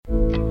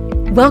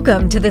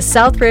Welcome to the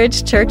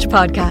Southridge Church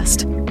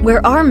Podcast,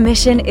 where our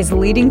mission is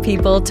leading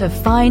people to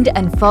find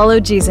and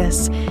follow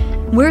Jesus.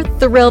 We're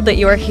thrilled that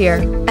you are here,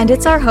 and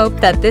it's our hope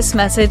that this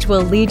message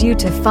will lead you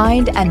to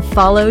find and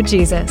follow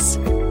Jesus.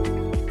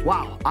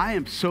 Wow, I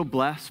am so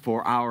blessed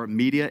for our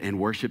media and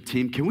worship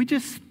team. Can we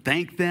just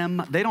thank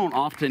them? They don't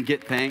often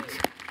get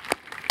thanked,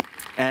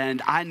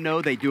 and I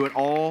know they do it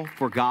all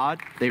for God.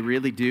 They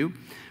really do.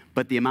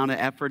 But the amount of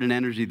effort and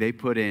energy they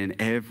put in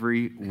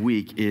every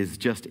week is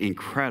just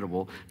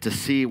incredible to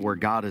see where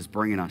God is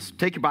bringing us.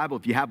 Take your Bible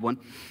if you have one.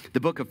 The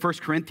book of 1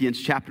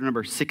 Corinthians, chapter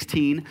number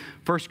 16.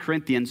 1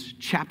 Corinthians,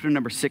 chapter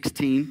number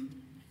 16.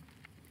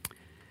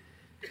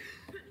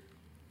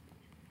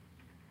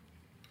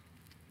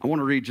 I want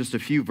to read just a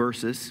few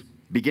verses,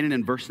 beginning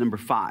in verse number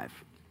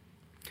 5.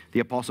 The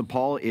Apostle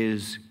Paul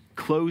is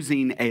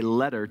closing a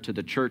letter to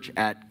the church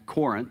at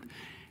Corinth.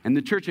 And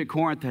the church at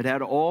Corinth had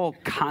had all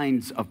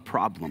kinds of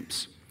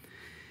problems.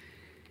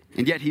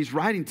 And yet he's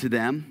writing to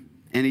them,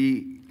 and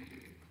he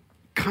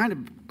kind of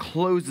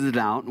closes it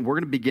out. And we're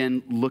going to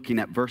begin looking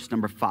at verse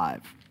number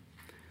 5.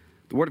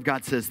 The Word of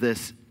God says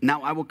this: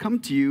 "Now I will come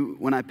to you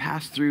when I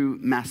pass through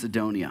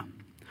Macedonia.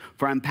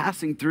 For I'm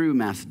passing through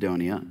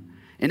Macedonia,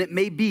 and it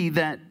may be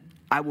that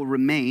I will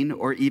remain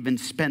or even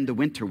spend the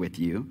winter with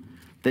you,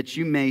 that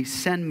you may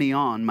send me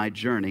on my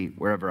journey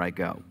wherever I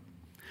go.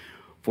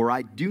 For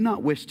I do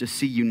not wish to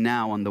see you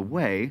now on the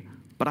way,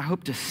 but I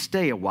hope to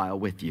stay a while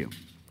with you,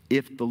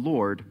 if the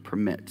Lord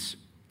permits.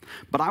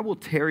 But I will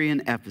tarry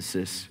in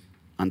Ephesus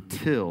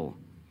until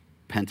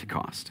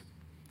Pentecost."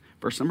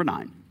 Verse number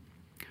 9.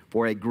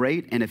 "For a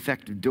great and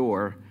effective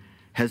door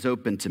has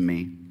opened to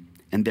me,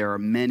 and there are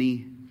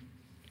many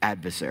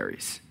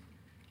adversaries."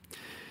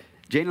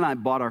 Jane and I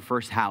bought our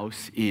first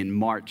house in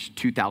March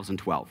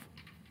 2012.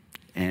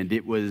 And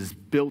it was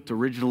built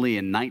originally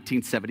in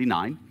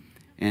 1979.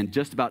 And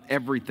just about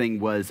everything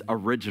was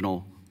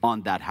original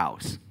on that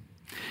house.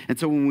 And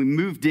so when we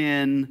moved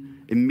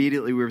in,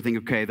 immediately we were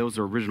thinking, okay, those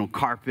are original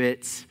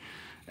carpets.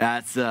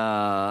 That's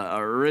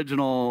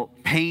original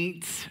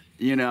paint.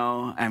 You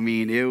know, I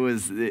mean, it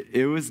was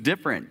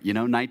different,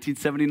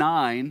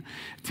 1979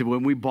 to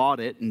when we bought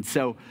it. And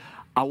so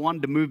I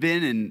wanted to move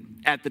in,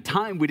 and at the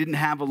time, we didn't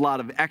have a lot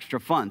of extra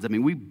funds. I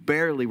mean, we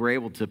barely were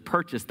able to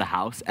purchase the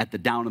house at the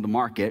down of the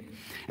market.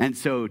 And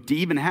so to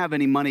even have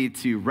any money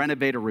to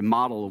renovate or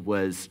remodel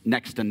was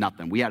next to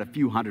nothing. We had a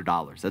few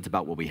 $100s. That's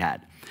about what we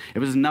had. It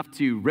was enough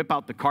to rip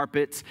out the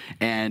carpets,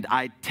 and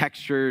I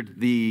textured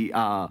the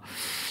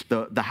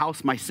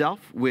house myself,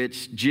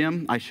 which,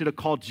 Jim, I should have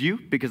called you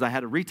because I had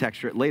to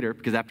retexture it later,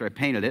 because after I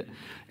painted it,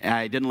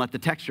 I didn't let the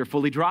texture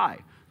fully dry.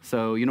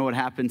 So you know what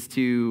happens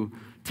to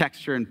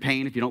texture and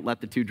paint if you don't let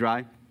the two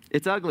dry?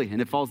 It's ugly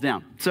and it falls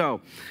down.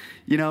 So,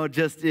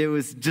 it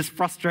was just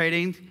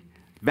frustrating.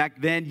 Back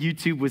then,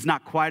 YouTube was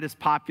not quite as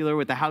popular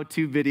with the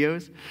how-to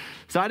videos.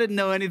 So I didn't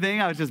know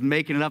anything. I was just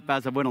making it up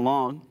as I went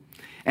along.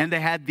 And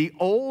they had the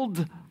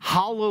old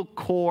hollow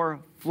core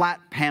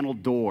flat panel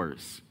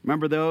doors.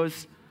 Remember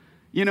those?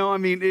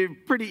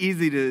 Pretty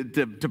easy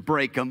to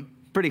break them.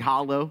 Pretty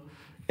hollow.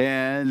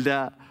 And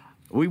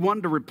we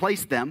wanted to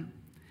replace them.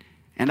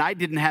 And I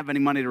didn't have any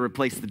money to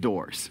replace the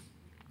doors.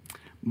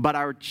 But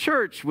our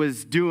church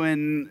was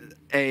doing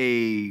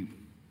a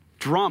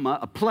drama,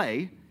 a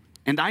play,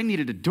 and I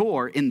needed a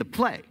door in the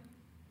play.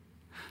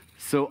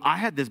 So I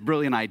had this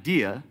brilliant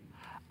idea.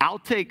 I'll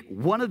take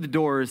one of the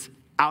doors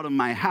out of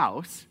my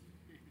house,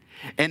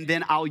 and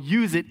then I'll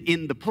use it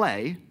in the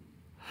play.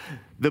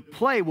 The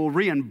play will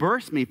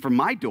reimburse me for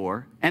my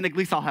door, and at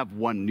least I'll have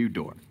one new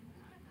door.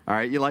 All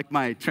right, you like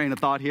my train of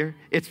thought here?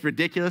 It's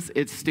ridiculous.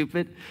 It's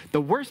stupid.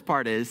 The worst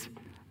part is,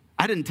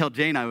 I didn't tell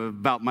Jane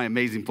about my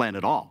amazing plan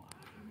at all.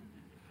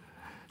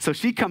 So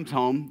she comes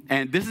home,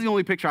 and this is the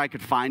only picture I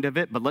could find of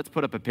it, but let's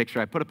put up a picture.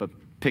 I put up a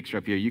picture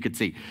up here, you could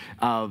see,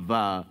 of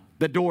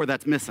the door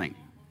that's missing.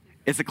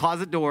 It's a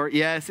closet door.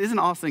 Yes, isn't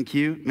Austin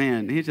cute?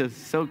 Man, he's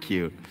just so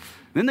cute.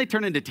 Then they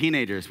turn into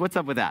teenagers. What's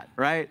up with that,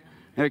 right?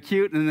 They're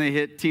cute, and then they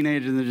hit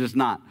teenagers, and they're just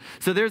not.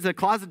 So there's a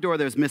closet door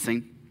that was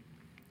missing.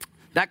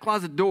 That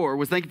closet door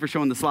was, thank you for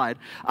showing the slide,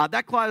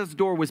 that closet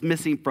door was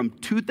missing from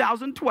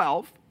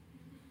 2012,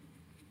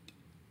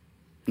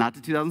 not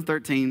to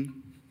 2013,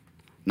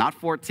 not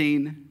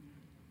 14,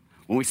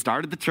 when we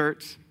started the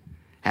church,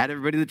 had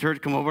everybody in the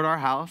church come over to our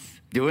house,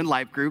 doing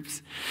life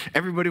groups.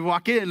 Everybody would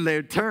walk in,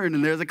 they'd turn,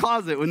 and there's a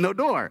closet with no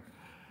door.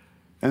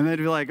 And they'd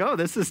be like, oh,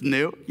 this is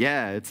new.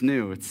 Yeah, it's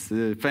new. It's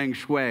feng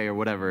shui or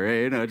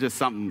whatever, just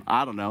something,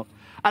 I don't know.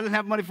 I didn't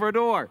have money for a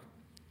door.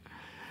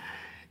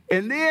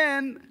 And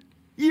then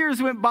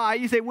years went by.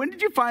 You say, when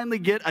did you finally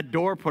get a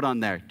door put on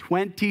there?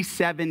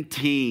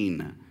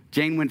 2017.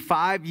 Jane went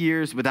 5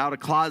 years without a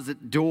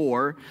closet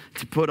door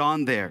to put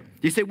on there.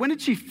 You say, when did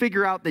she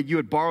figure out that you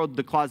had borrowed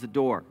the closet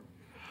door?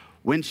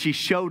 When she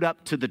showed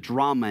up to the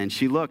drama and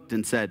she looked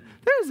and said,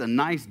 there's a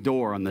nice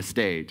door on the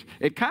stage.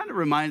 It kind of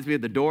reminds me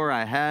of the door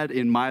I had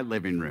in my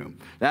living room.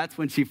 That's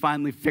when she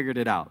finally figured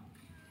it out.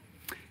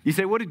 You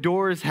say, what do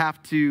doors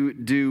have to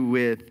do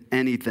with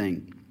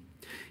anything?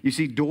 You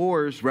see,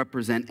 doors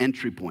represent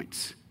entry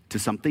points to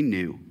something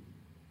new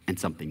and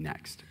something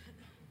next.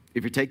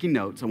 If you're taking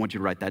notes, I want you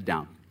to write that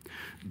down.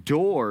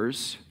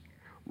 Doors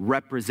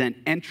represent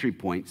entry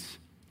points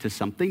to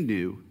something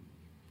new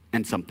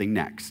and something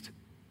next.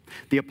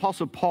 The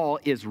Apostle Paul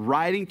is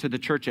writing to the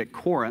church at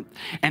Corinth,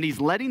 and he's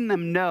letting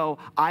them know,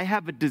 I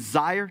have a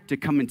desire to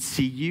come and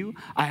see you.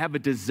 I have a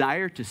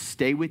desire to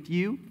stay with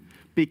you,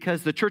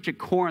 because the church at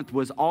Corinth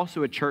was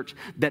also a church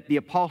that the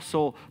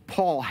Apostle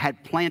Paul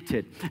had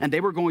planted, and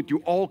they were going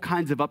through all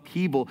kinds of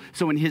upheaval.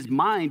 So in his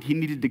mind, he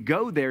needed to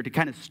go there to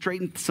kind of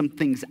straighten some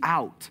things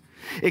out,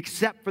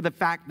 except for the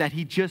fact that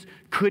he just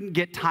couldn't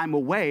get time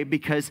away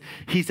because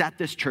he's at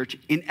this church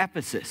in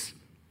Ephesus.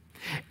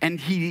 And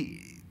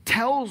he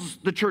tells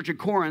the church at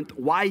Corinth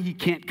why he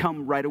can't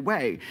come right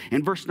away.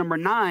 In verse number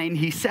 9,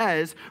 he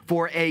says,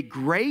 for a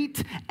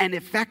great and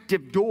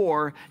effective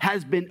door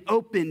has been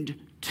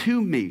opened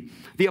to me.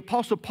 The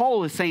Apostle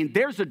Paul is saying,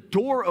 there's a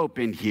door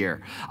open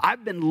here.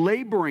 I've been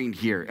laboring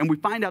here. And we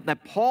find out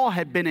that Paul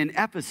had been in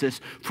Ephesus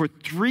for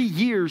 3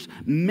 years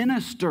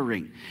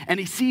ministering. And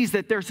he sees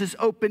that there's this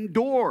open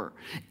door.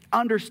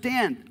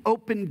 Understand,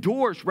 open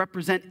doors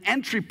represent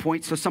entry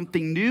points to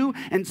something new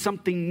and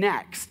something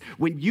next.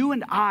 When you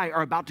and I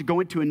are about to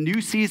go into a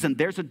new season,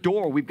 there's a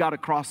door we've got to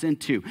cross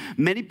into.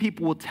 Many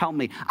people will tell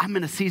me, I'm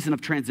in a season of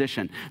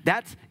transition.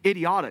 That's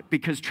idiotic,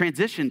 because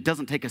transition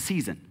doesn't take a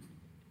season.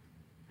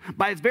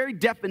 By its very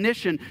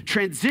definition,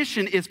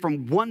 transition is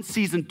from one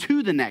season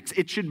to the next.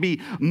 It should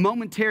be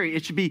momentary.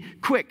 It should be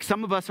quick.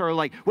 Some of us are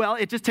like, well,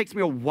 it just takes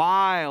me a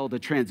while to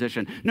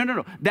transition.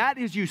 No. That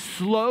is you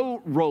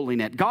slow rolling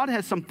it. God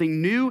has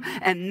something new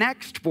and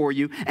next for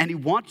you, and he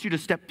wants you to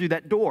step through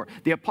that door.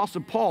 The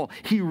Apostle Paul,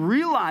 he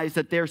realized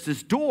that there's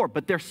this door,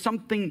 but there's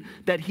something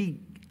that he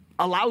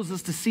allows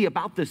us to see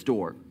about this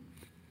door.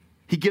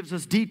 He gives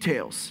us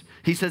details.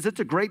 He says, it's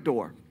a great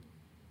door.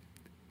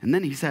 And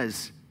then he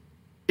says,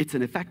 it's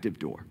an effective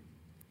door.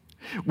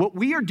 What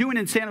we are doing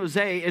in San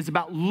Jose is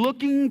about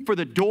looking for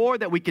the door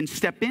that we can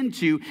step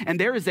into, and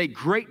there is a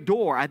great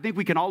door. I think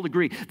we can all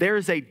agree. There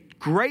is a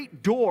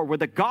great door where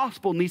the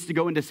gospel needs to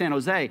go into San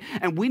Jose,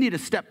 and we need to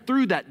step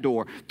through that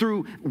door,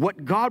 through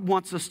what God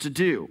wants us to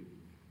do.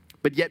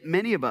 But yet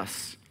many of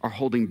us are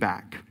holding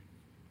back.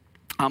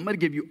 I'm going to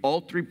give you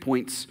all 3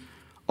 points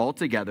all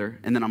together,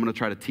 and then I'm going to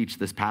try to teach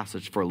this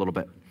passage for a little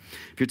bit.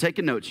 If you're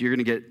taking notes, you're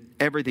going to get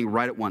everything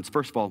right at once.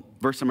 First of all,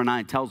 verse number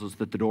 9 tells us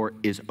that the door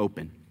is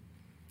open.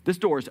 This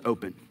door is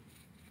open.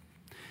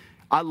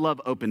 I love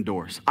open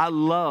doors. I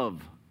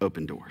love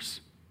open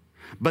doors.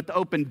 But the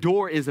open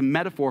door is a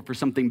metaphor for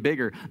something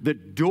bigger. The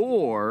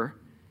door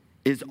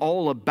is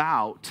all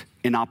about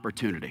an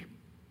opportunity.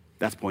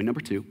 That's point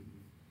number 2.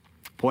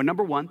 Point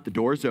number 1, the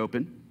door is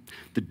open.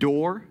 The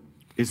door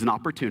is an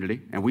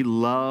opportunity, and we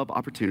love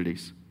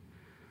opportunities.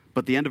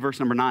 But the end of verse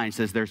number 9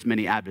 says there's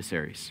many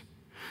adversaries.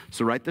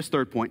 So write this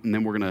third point, and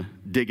then we're going to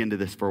dig into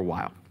this for a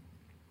while.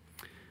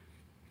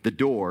 The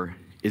door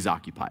is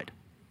occupied.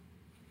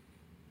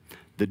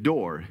 The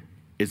door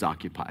is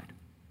occupied.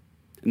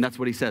 And that's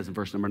what he says in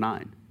verse number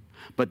 9.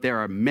 But there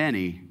are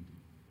many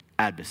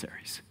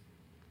adversaries.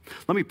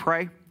 Let me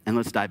pray, and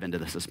let's dive into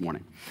this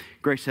morning.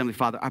 Gracious Heavenly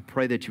Father, I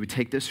pray that you would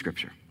take this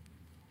scripture.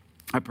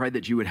 I pray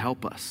that you would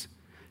help us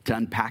to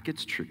unpack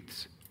its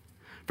truths.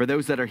 For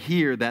those that are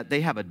here, that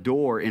they have a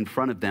door in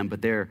front of them,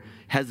 but they're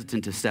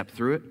hesitant to step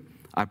through it,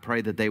 I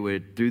pray that they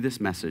would, through this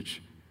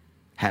message,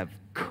 have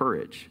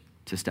courage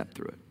to step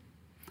through it.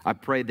 I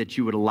pray that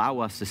you would allow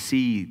us to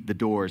see the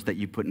doors that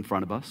you put in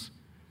front of us.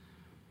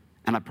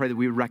 And I pray that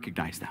we would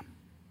recognize them.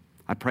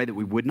 I pray that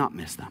we would not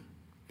miss them.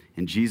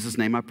 In Jesus'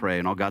 name I pray.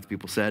 And all God's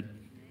people said,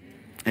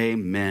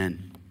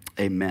 amen.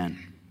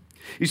 Amen.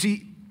 You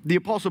see, the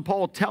Apostle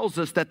Paul tells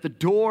us that the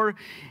door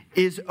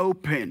is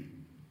open.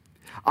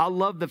 I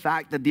love the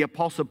fact that the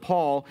Apostle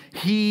Paul,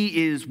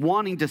 he is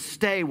wanting to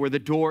stay where the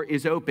door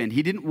is open.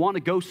 He didn't want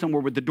to go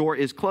somewhere where the door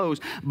is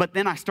closed. But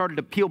then I started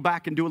to peel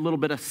back and do a little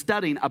bit of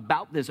studying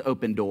about this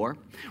open door.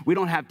 We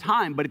don't have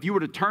time, but if you were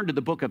to turn to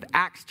the book of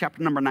Acts,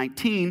 chapter number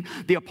 19,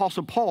 the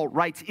Apostle Paul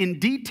writes in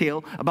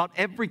detail about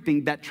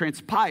everything that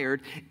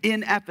transpired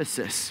in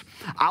Ephesus.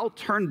 I'll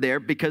turn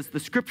there because the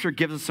scripture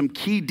gives us some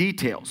key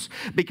details.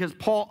 Because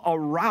Paul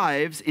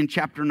arrives in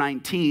chapter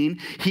 19,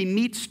 he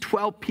meets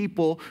 12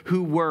 people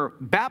who were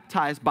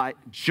baptized by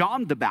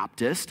John the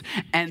Baptist,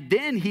 and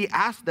then he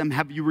asked them,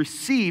 have you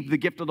received the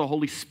gift of the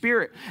Holy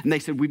Spirit? And they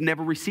said, we've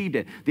never received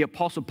it. The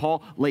Apostle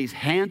Paul lays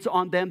hands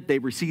on them. They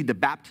receive the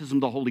baptism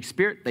of the Holy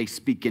Spirit. They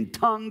speak in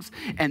tongues,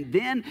 and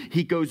then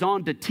he goes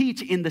on to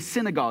teach in the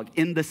synagogue.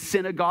 In the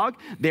synagogue,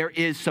 there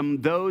is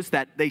those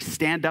that they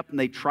stand up and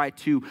they try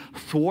to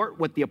thwart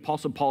what the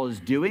Apostle Paul is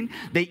doing.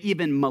 They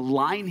even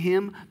malign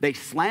him. They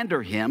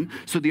slander him.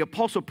 So the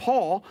Apostle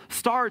Paul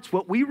starts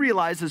what we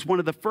realize is one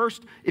of the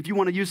first, if you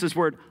want to use this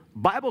word,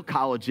 Bible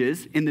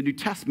colleges in the New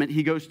Testament.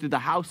 He goes to the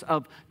house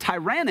of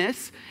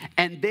Tyrannus,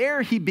 and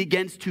there he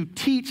begins to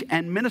teach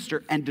and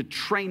minister and to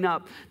train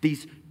up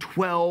these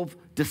 12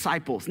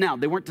 disciples. Now,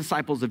 they weren't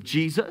disciples of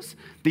Jesus.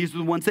 These are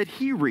the ones that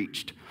he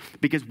reached.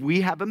 because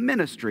we have a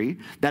ministry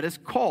that is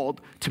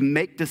called to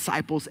make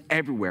disciples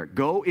everywhere.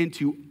 Go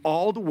into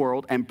all the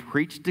world and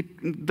preach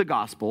the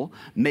gospel,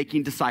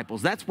 making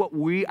disciples. That's what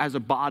we as a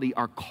body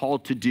are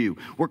called to do.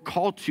 We're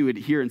called to it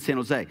here in San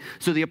Jose.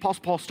 So the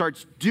Apostle Paul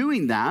starts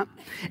doing that.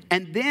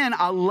 And then,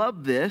 I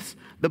love this,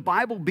 the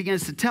Bible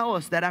begins to tell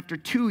us that after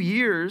 2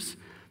 years,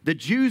 the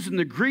Jews and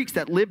the Greeks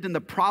that lived in the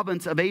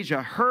province of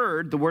Asia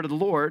heard the word of the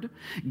Lord.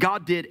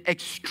 God did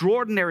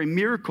extraordinary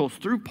miracles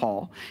through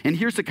Paul. And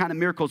here's the kind of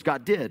miracles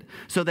God did.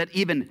 So that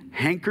even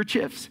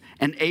handkerchiefs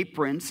and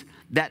aprons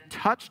that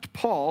touched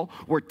Paul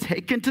were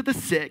taken to the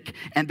sick,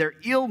 and their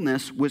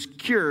illness was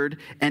cured,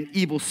 and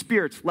evil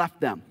spirits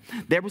left them.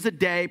 There was a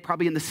day,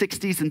 probably in the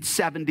 60s and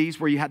 70s,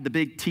 where you had the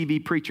big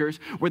TV preachers,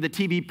 where the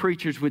TV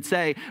preachers would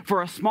say,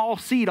 for a small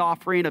seed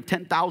offering of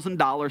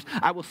 $10,000,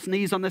 I will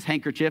sneeze on this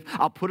handkerchief,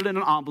 I'll put it in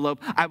an envelope,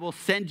 I will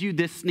send you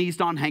this sneezed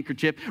on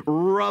handkerchief,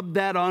 rub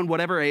that on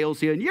whatever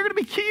ails you, and you're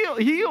going to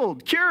be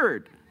healed,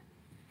 cured.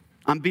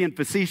 I'm being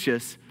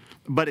facetious,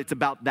 but it's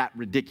about that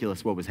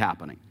ridiculous what was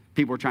happening.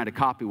 People were trying to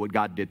copy what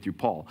God did through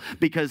Paul.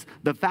 Because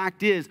the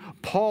fact is,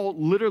 Paul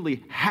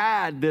literally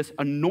had this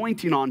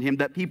anointing on him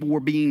that people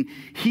were being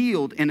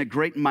healed in a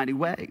great and mighty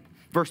way.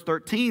 Verse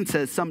 13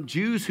 says, some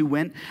Jews who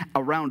went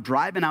around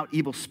driving out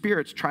evil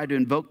spirits tried to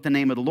invoke the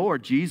name of the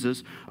Lord,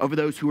 Jesus, over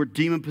those who were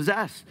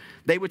demon-possessed.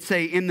 They would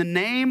say, in the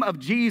name of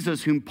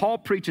Jesus, whom Paul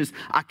preaches,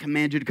 I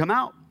command you to come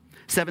out.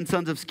 7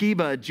 sons of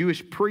Sceva, a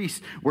Jewish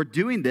priest, were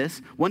doing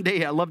this. One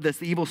day, I love this,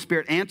 the evil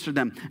spirit answered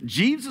them,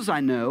 Jesus I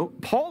know,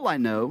 Paul I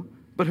know,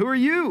 but who are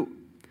you?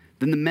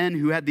 Then the men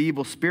who had the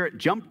evil spirit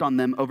jumped on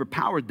them,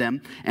 overpowered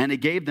them, and it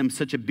gave them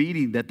such a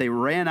beating that they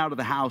ran out of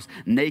the house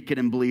naked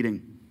and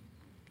bleeding.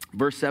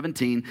 Verse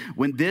 17,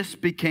 when this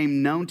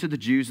became known to the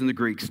Jews and the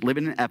Greeks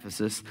living in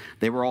Ephesus,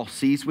 they were all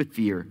seized with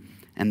fear,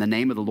 and the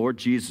name of the Lord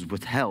Jesus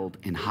was held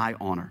in high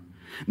honor.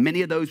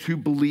 Many of those who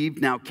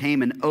believed now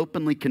came and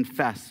openly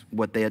confessed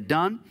what they had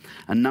done.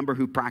 A number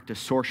who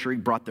practiced sorcery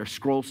brought their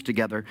scrolls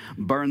together,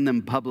 burned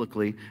them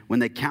publicly. When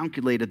they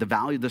calculated the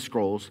value of the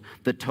scrolls,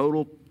 the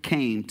total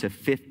came to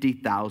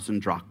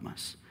 50,000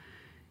 drachmas.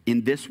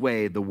 In this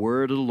way, the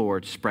word of the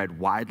Lord spread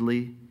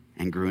widely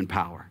and grew in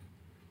power.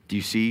 Do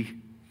you see?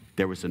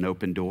 There was an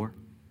open door.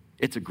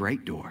 It's a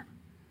great door.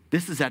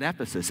 This is at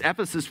Ephesus.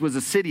 Ephesus was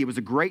a city. It was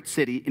a great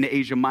city in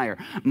Asia Minor.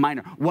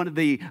 One of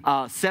the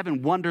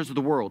 7 wonders of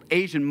the world.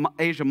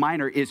 Asia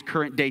Minor is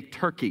current-day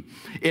Turkey.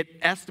 It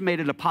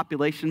estimated a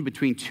population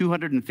between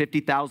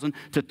 250,000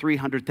 to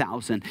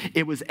 300,000.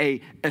 It was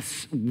a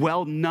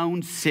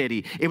well-known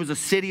city. It was a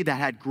city that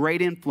had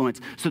great influence.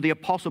 So the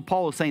Apostle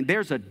Paul is saying,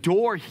 there's a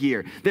door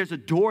here. There's a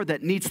door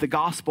that needs the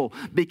gospel,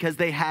 because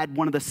they had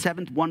one of the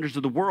 7 wonders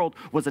of the world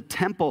was a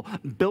temple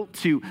built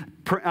to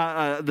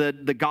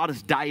the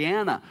goddess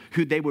Diana,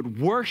 who they would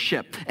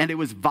worship, and it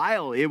was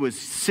vile. It was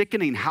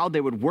sickening how they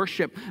would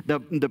worship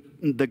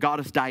the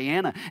goddess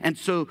Diana. And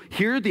so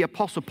here the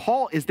Apostle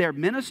Paul is there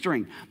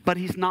ministering, but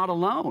he's not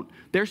alone.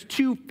 There's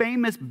 2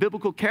 famous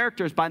biblical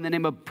characters by the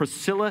name of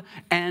Priscilla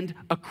and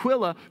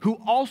Aquila who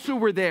also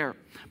were there.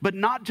 But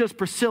not just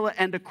Priscilla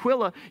and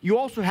Aquila, you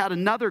also had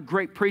another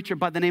great preacher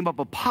by the name of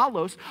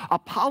Apollos.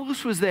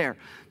 Apollos was there.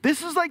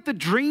 This is like the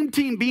dream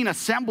team being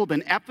assembled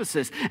in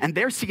Ephesus, and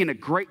they're seeing a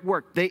great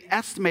work. They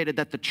estimated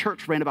that the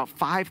church ran about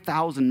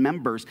 5,000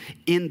 members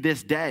in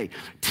this day.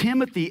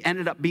 Timothy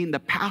ended up being the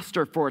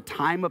pastor for a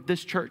time of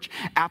this church.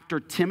 After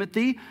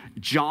Timothy,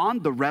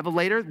 John, the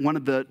Revelator, one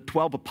of the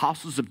 12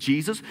 apostles of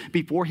Jesus,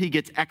 before he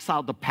gets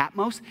exiled to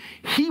Patmos,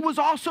 he was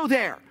also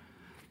there.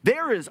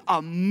 There is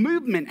a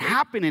movement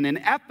happening in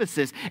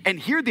Ephesus, and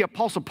here the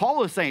Apostle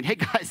Paul is saying, hey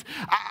guys,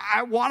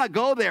 I want to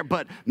go there,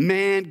 but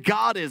man,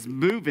 God is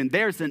moving.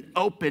 There's an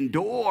open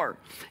door.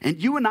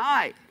 And you and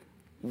I,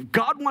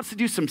 God wants to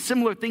do some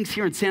similar things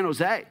here in San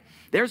Jose.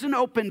 There's an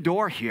open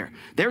door here.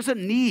 There's a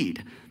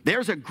need.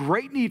 There's a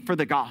great need for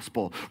the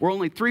gospel, where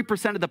only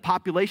 3% of the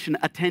population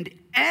attend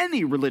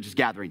any religious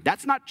gathering.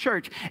 That's not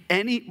church,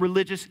 any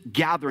religious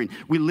gathering.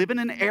 We live in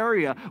an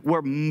area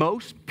where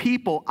most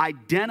people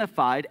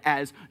identified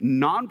as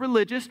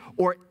non-religious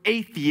or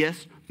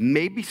atheists,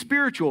 maybe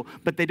spiritual,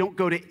 but they don't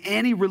go to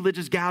any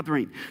religious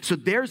gathering. So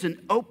there's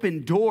an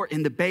open door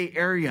in the Bay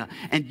Area,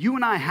 and you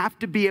and I have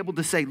to be able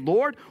to say,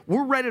 Lord,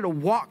 we're ready to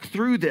walk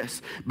through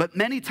this. But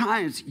many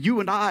times,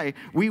 you and I,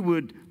 we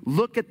would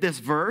look at this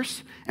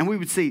verse, and we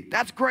would see,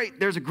 that's great,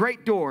 there's a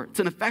great door. It's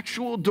an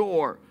effectual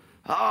door.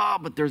 Oh,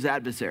 but there's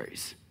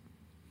adversaries.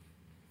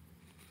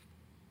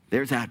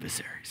 There's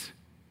adversaries.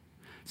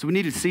 So we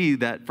need to see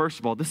that, first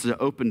of all, this is an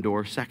open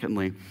door.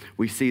 Secondly,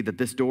 we see that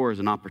this door is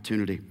an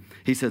opportunity.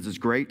 He says it's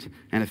great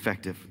and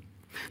effective.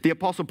 The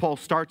Apostle Paul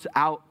starts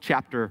out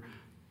chapter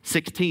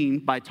 16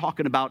 by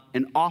talking about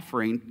an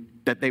offering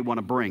that they want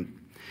to bring.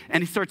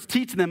 And he starts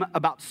teaching them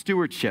about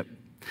stewardship.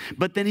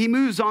 But then he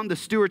moves on to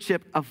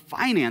stewardship of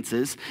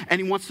finances,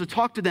 and he wants to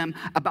talk to them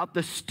about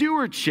the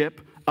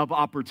stewardship of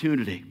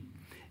opportunity.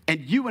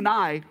 And you and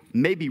I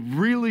may be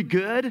really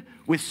good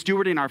with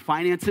stewarding our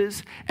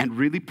finances and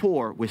really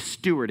poor with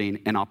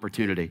stewarding an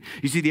opportunity.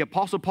 You see, the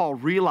Apostle Paul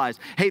realized,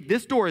 hey,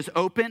 this door is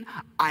open.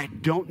 I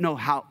don't know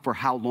for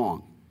how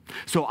long.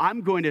 So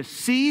I'm going to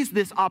seize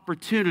this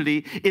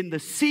opportunity in the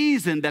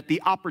season that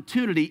the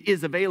opportunity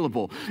is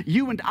available.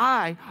 You and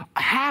I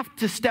have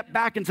to step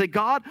back and say,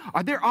 God,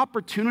 are there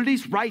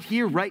opportunities right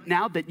here, right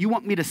now that you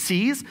want me to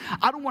seize?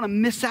 I don't want to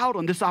miss out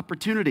on this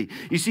opportunity.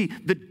 You see,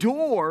 the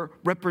door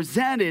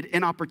represented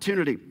an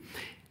opportunity.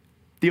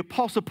 The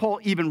Apostle Paul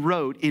even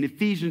wrote in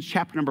Ephesians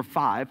chapter number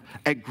 5,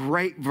 a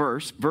great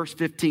verse, verse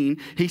 15.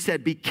 He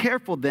said, be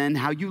careful then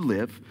how you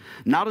live,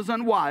 not as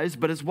unwise,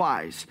 but as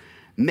wise,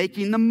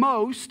 making the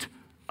most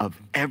of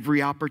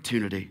every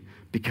opportunity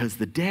because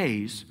the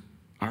days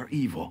are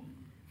evil.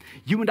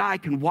 You and I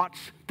can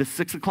watch the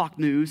 6 o'clock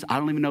news. I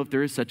don't even know if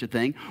there is such a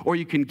thing. Or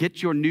you can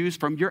get your news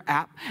from your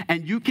app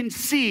and you can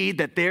see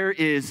that there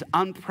is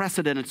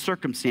unprecedented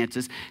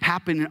circumstances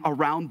happening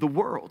around the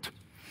world.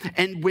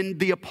 And when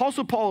the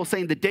Apostle Paul is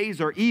saying the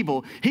days are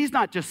evil, he's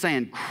not just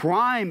saying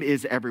crime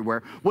is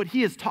everywhere. What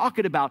he is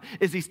talking about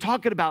is he's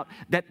talking about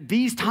that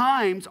these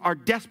times are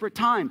desperate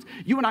times.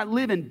 You and I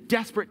live in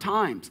desperate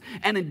times.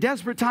 And in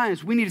desperate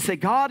times, we need to say,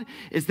 God,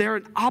 is there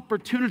an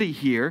opportunity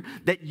here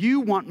that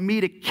you want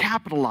me to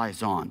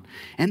capitalize on?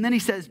 And then he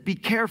says, be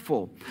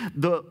careful.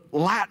 The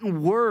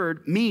Latin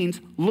word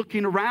means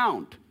looking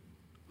around.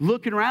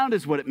 Looking around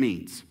is what it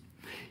means.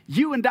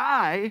 You and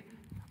I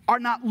are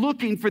not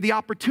looking for the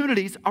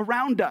opportunities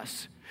around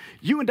us.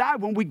 You and I,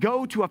 when we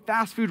go to a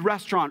fast food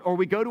restaurant or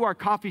we go to our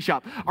coffee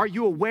shop, are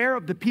you aware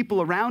of the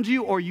people around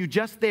you, or are you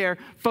just there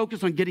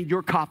focused on getting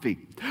your coffee?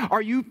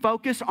 Are you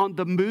focused on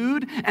the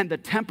mood and the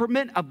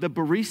temperament of the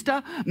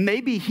barista?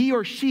 Maybe he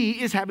or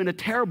she is having a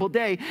terrible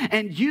day,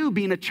 and you,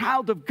 being a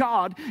child of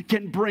God,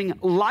 can bring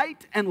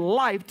light and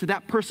life to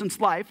that person's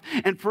life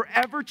and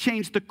forever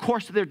change the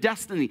course of their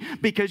destiny,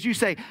 because you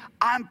say,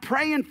 I'm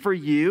praying for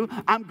you.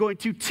 I'm going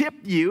to tip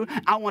you.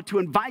 I want to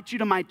invite you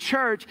to my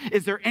church.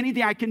 Is there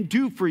anything I can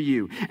do for you?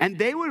 And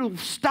they will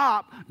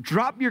stop,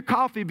 drop your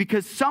coffee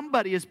because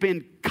somebody has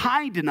been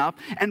kind enough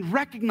and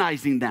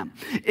recognizing them.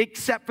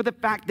 Except for the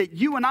fact that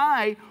you and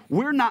I,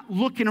 we're not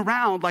looking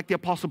around like the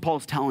Apostle Paul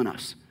is telling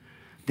us.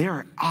 There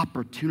are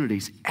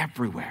opportunities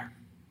everywhere.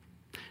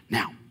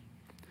 Now,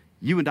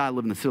 you and I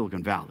live in the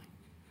Silicon Valley.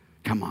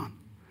 Come on.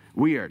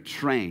 We are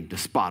trained to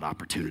spot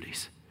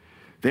opportunities.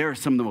 There are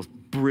some of the most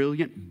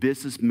brilliant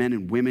businessmen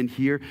and women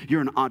here. You're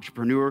an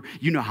entrepreneur.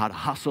 You know how to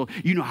hustle.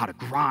 You know how to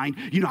grind.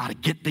 You know how to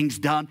get things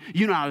done.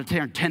 You know how to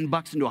turn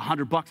 $10 into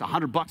 $100,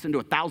 $100 into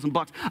 $1,000,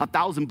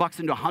 $1,000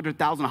 into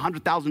 100,000,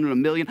 100,000 into a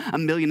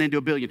million into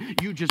a billion.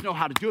 You just know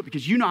how to do it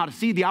because you know how to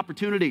see the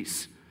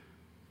opportunities.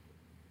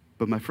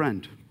 But my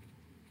friend,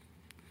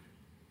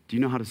 do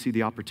you know how to see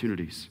the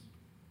opportunities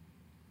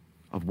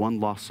of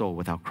one lost soul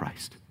without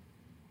Christ?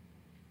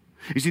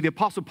 You see, the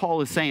Apostle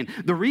Paul is saying,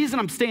 the reason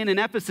I'm staying in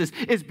Ephesus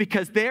is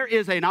because there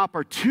is an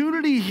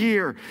opportunity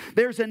here.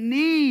 There's a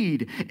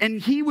need.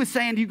 And he was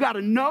saying, you got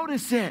to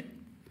notice it.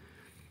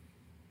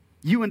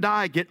 You and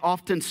I get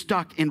often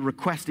stuck in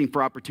requesting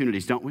for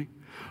opportunities, don't we?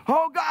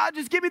 Oh, God,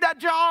 just give me that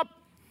job.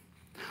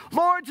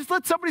 Lord, just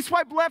let somebody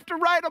swipe left or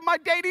right on my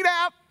dating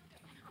app.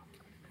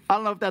 I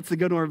don't know if that's a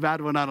good one or a bad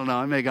one. I don't know.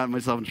 I may have gotten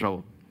myself in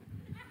trouble.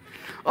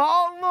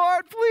 Oh,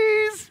 Lord,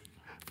 please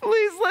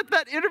let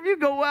that interview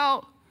go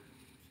well.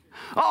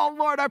 Oh,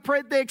 Lord, I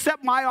pray they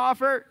accept my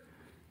offer.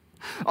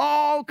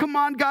 Oh, come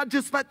on, God,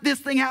 just let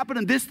this thing happen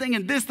and this thing,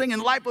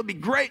 and life will be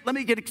great. Let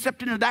me get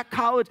accepted into that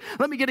college.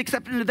 Let me get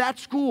accepted into that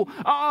school.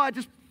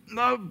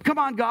 Come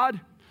on, God.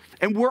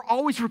 And we're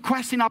always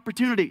requesting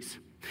opportunities.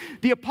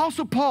 The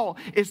Apostle Paul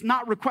is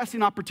not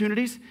requesting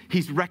opportunities.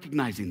 He's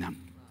recognizing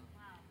them.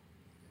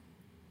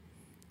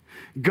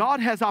 God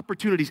has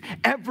opportunities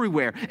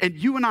everywhere. And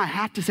you and I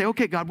have to say,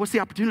 okay, God, what's the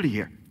opportunity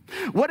here?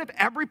 What if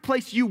every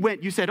place you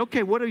went, you said,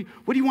 okay, what do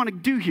you want to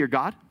do here,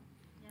 God?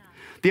 Yeah.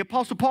 The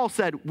Apostle Paul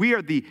said, we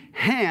are the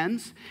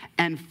hands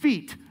and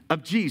feet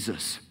of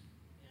Jesus.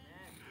 Yeah.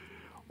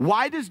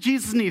 Why does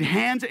Jesus need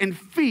hands and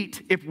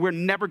feet if we're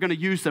never going to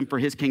use them for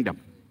his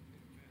kingdom?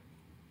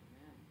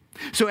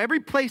 So every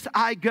place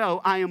I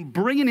go, I am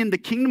bringing in the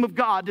kingdom of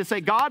God to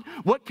say, God,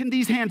 what can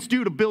these hands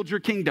do to build your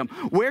kingdom?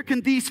 Where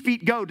can these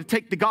feet go to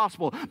take the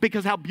gospel?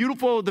 Because how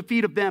beautiful are the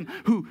feet of them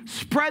who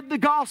spread the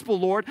gospel,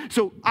 Lord.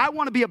 So I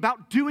want to be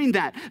about doing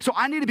that. So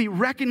I need to be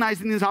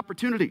recognizing these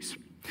opportunities.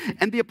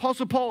 And the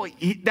Apostle Paul,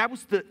 that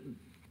was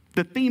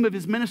the theme of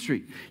his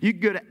ministry. You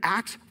can go to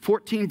Acts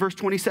 14, verse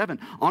 27.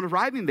 On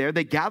arriving there,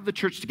 they gathered the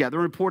church together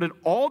and reported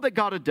all that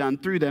God had done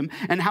through them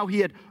and how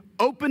he had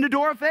opened a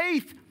door of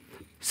faith.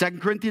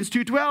 2 Corinthians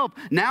 2:12,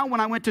 now when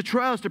I went to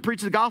Troas to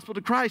preach the gospel to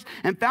Christ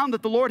and found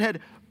that the Lord had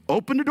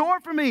opened a door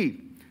for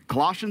me.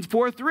 Colossians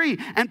 4:3,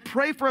 and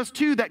pray for us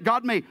too that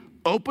God may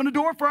open a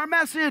door for our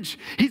message.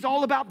 He's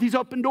all about these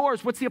open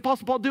doors. What's the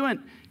Apostle Paul doing?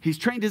 He's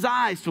trained his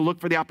eyes to look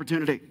for the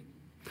opportunity.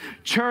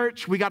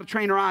 Church, we got to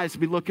train our eyes to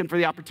be looking for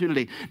the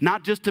opportunity,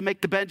 not just to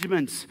make the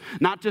Benjamins,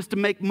 not just to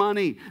make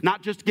money,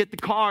 not just to get the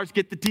cars,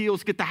 get the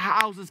deals, get the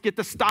houses, get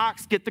the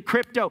stocks, get the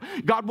crypto.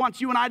 God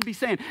wants you and I to be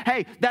saying,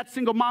 hey, that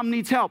single mom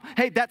needs help.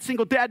 Hey, that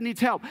single dad needs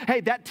help.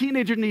 Hey, that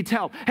teenager needs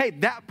help. Hey,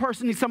 that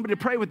person needs somebody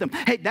to pray with them.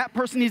 Hey, that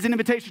person needs an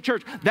invitation to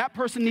church. That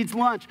person needs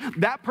lunch.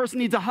 That person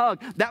needs a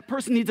hug. That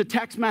person needs a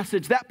text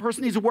message. That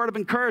person needs a word of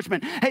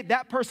encouragement. Hey,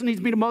 that person needs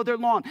me to mow their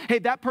lawn. Hey,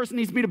 that person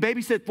needs me to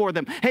babysit for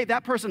them. Hey,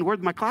 that person,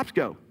 where'd my claps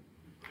go?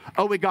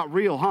 Oh, it got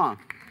real, huh?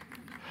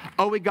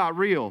 Oh, it got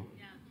real.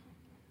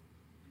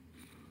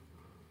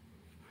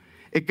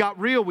 It got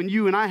real when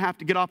you and I have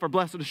to get off our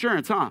blessed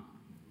assurance, huh?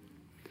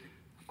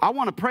 I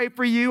want to pray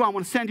for you. I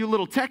want to send you a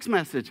little text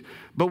message.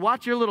 But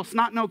watch your little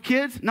snot-nosed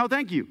kids? No,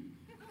 thank you.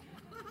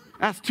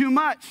 That's too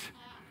much.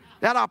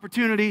 That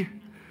opportunity,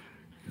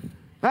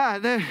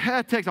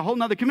 that takes a whole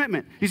nother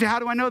commitment. You say, how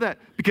do I know that?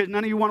 Because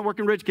none of you want to work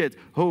in Rich Kids.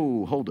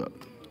 Oh, hold up.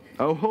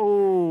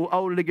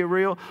 Oh, did it get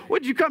real?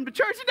 Would you come to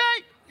church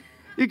today?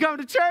 You come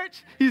to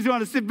church, you just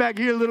want to sit back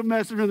and hear a little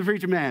message from the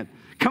preacher man.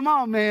 Come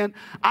on, man.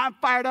 I'm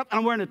fired up.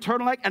 I'm wearing a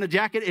turtleneck and a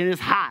jacket, and it's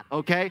hot,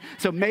 okay?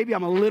 So maybe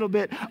I'm a little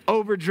bit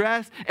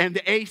overdressed, and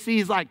the AC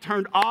is like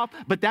turned off,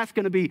 but that's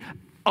going to be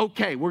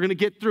okay. We're going to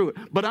get through it.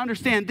 But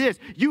understand this.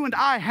 You and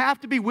I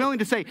have to be willing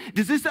to say,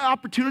 does this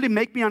opportunity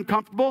make me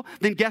uncomfortable?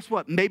 Then guess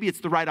what? Maybe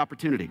it's the right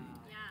opportunity.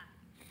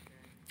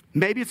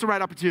 Maybe it's the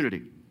right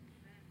opportunity.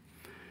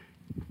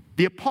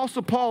 The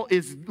Apostle Paul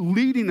is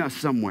leading us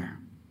somewhere.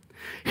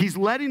 He's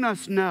letting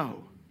us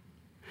know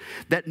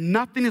that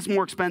nothing is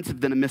more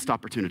expensive than a missed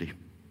opportunity.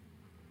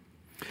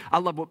 I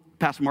love what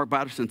Pastor Mark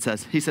Batterson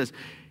says. He says,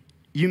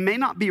 you may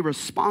not be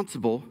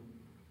responsible,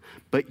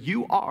 but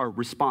you are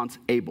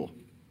response-able.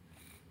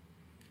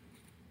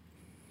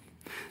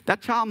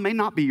 That child may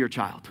not be your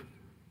child,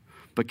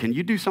 but can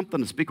you do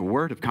something to speak a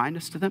word of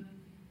kindness to them?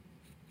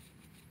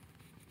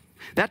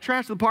 That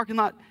trash in the parking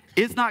lot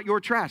is not your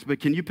trash,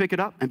 but can you pick it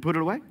up and put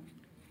it away?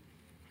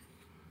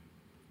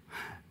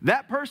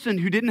 That person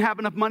who didn't have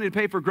enough money to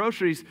pay for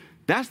groceries,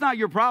 that's not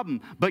your problem,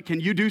 but can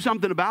you do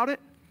something about it?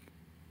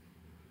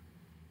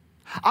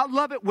 I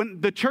love it when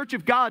the church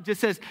of God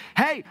just says,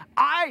 hey,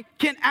 I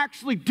can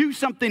actually do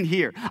something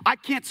here. I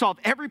can't solve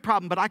every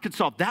problem, but I could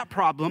solve that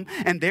problem.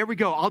 And there we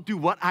go. I'll do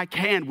what I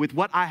can with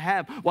what I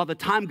have while the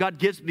time God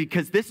gives me,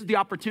 because this is the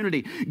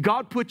opportunity.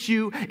 God put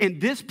you in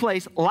this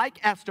place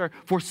like Esther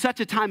for such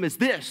a time as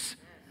this.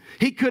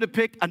 He could have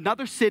picked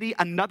another city,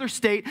 another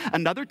state,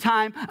 another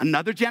time,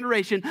 another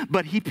generation,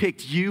 but he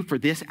picked you for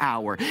this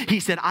hour. He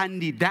said, I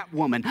need that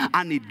woman.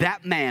 I need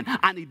that man.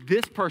 I need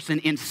this person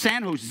in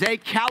San Jose,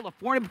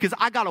 California, because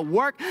I got a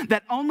work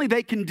that only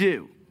they can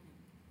do.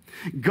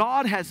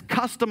 God has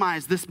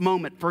customized this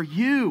moment for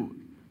you.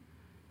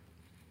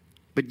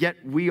 But yet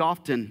we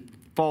often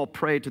fall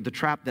prey to the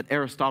trap that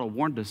Aristotle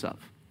warned us of.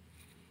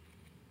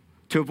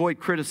 To avoid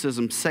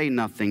criticism, say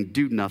nothing,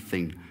 do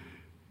nothing,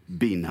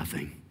 be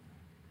nothing.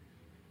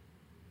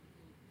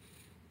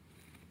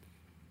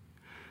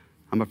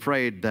 I'm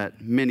afraid that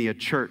many a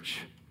church,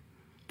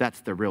 that's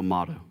their real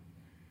motto.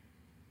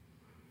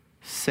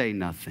 Say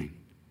nothing.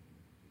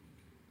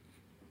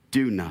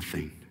 Do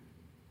nothing.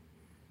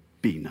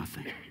 Be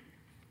nothing.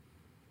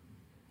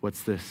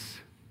 What's this?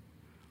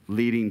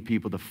 Leading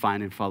people to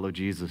find and follow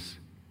Jesus.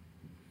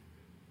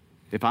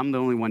 If I'm the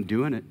only one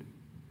doing it,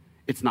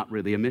 it's not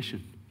really a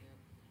mission.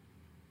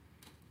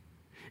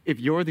 If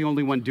you're the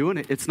only one doing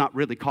it, it's not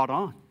really caught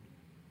on.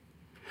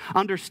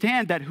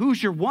 Understand that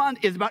who's your one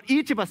is about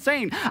each of us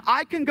saying,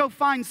 I can go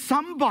find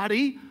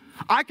somebody.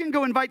 I can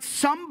go invite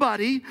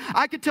somebody.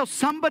 I can tell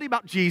somebody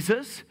about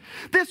Jesus.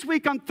 This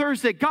week on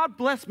Thursday, God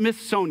bless Miss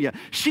Sonia.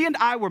 She and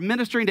I were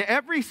ministering to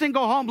every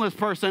single homeless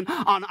person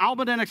on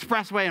Almaden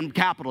Expressway and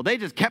Capitol. They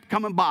just kept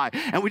coming by,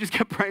 and we just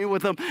kept praying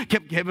with them,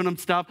 kept giving them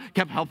stuff,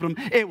 kept helping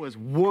them. It was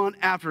one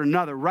after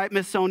another, right,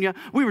 Miss Sonia?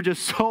 We were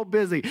just so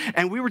busy,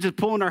 and we were just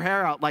pulling our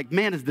hair out like,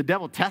 man, is the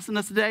devil testing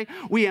us today?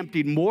 We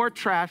emptied more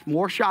trash,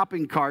 more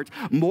shopping carts,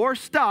 more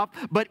stuff,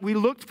 but we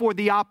looked for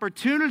the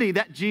opportunity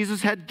that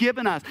Jesus had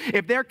given us.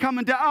 If they're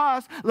coming to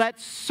us,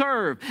 let's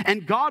serve.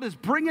 And God is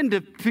bringing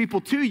the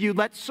people to you,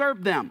 let's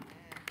serve them.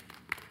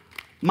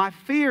 My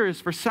fear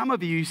is for some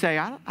of you, you say,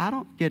 I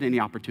don't get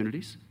any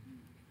opportunities.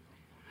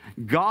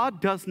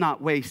 God does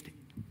not waste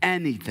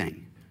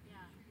anything.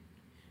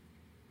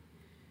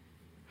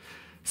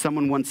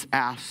 Someone once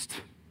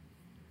asked,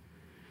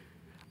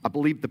 I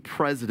believe the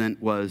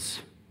president was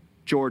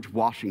George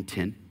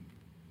Washington,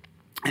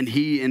 and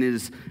he and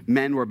his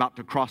men were about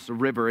to cross the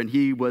river, and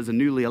he was a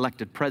newly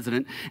elected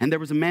president. And there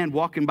was a man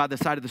walking by the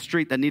side of the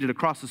street that needed to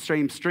cross the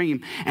same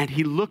stream. And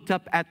he looked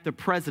up at the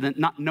president,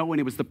 not knowing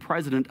he was the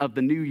president of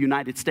the new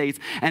United States.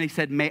 And he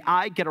said, may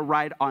I get a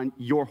ride on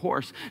your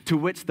horse? To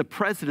which the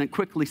president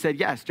quickly said,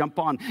 yes, jump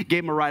on.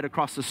 Gave him a ride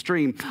across the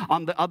stream.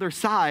 On the other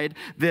side,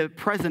 the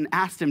president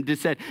asked him,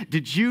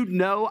 did you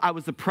know I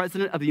was the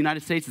president of the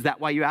United States? Is that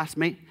why you asked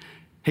me?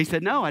 He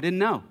said, no, I didn't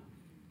know.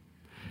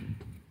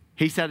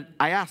 He said,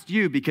 I asked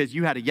you because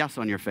you had a yes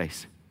on your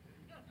face.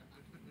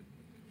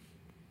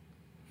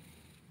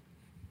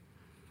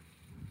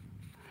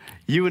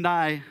 You and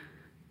I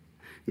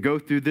go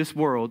through this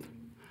world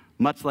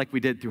much like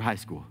we did through high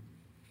school.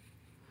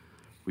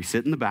 We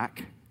sit in the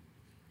back,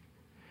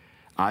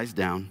 eyes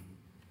down,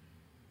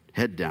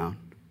 head down,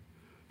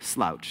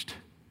 slouched.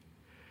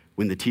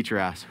 When the teacher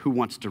asks, who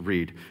wants to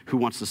read? Who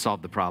wants to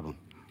solve the problem?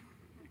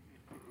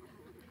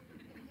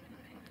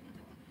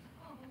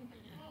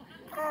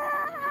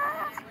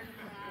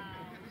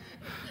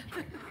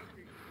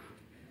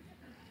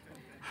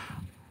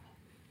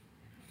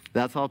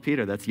 That's all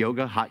Peter. That's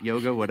yoga, hot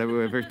yoga,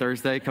 whatever, every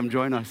Thursday. Come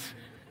join us.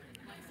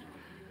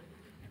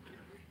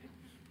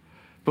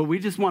 But we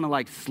just want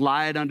to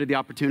slide under the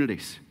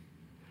opportunities.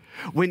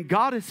 When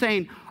God is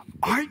saying,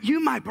 aren't you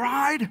my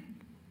bride?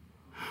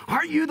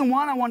 Aren't you the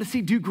one I want to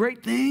see do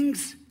great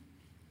things?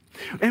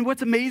 And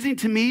what's amazing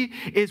to me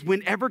is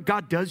whenever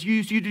God does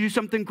use you to do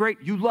something great,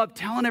 you love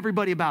telling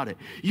everybody about it.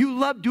 You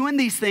love doing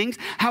these things.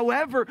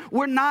 However,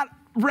 we're not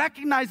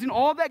recognizing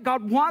all that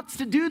God wants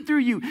to do through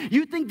you.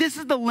 You think this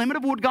is the limit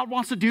of what God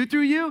wants to do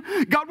through you?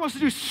 God wants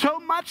to do so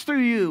much through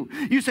you.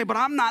 You say, but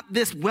I'm not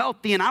this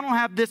wealthy and I don't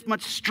have this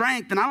much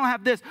strength and I don't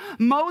have this.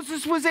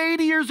 Moses was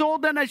 80 years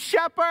old and a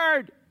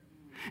shepherd.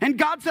 And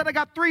God said, I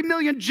got 3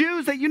 million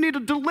Jews that you need to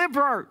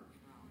deliver.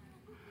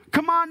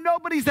 Come on,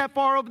 nobody's that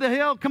far over the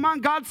hill. Come on,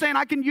 God's saying,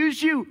 I can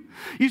use you.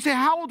 You say,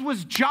 how old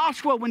was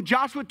Joshua when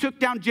Joshua took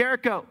down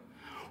Jericho?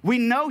 We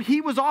know he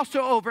was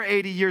also over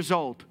 80 years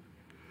old.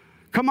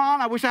 Come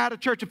on, I wish I had a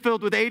church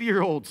filled with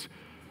 80-year-olds.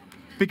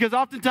 Because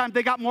oftentimes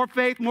they got more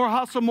faith, more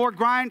hustle, more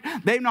grind.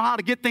 They know how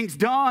to get things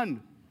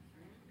done.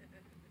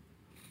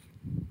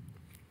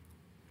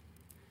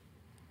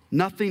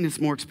 Nothing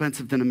is more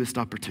expensive than a missed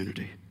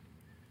opportunity.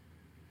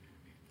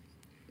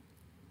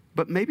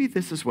 But maybe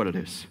this is what it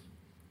is.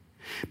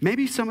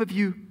 Maybe some of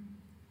you,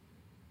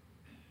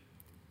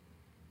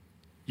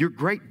 your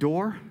great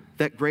door,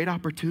 that great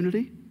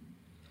opportunity,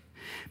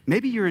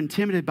 maybe you're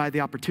intimidated by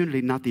the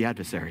opportunity, not the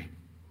adversary.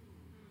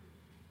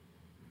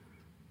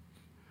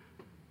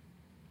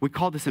 We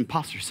call this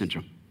imposter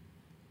syndrome.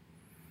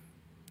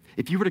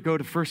 If you were to go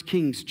to 1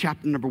 Kings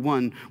chapter number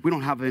 1, we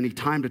don't have any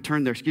time to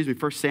turn there,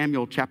 1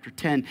 Samuel chapter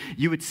 10,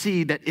 you would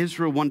see that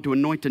Israel wanted to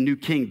anoint a new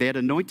king. They had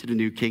anointed a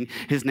new king.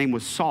 His name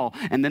was Saul.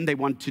 And then they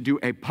wanted to do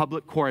a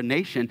public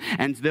coronation.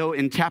 And though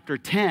in chapter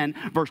 10,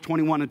 verse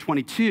 21 and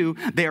 22,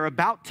 they are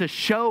about to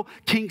show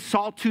King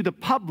Saul to the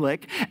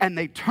public, and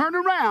they turn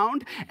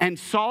around and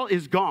Saul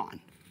is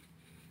gone.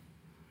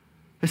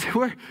 They say,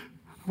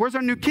 where's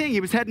our new king?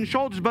 He was head and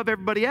shoulders above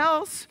everybody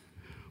else.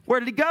 Where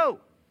did he go?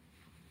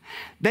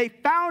 They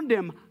found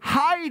him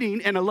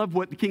hiding, and I love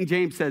what the King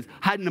James says,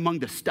 hiding among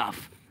the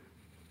stuff.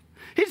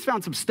 He just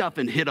found some stuff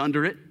and hid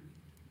under it.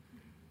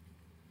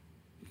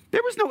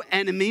 There was no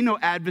enemy, no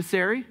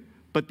adversary,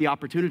 but the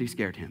opportunity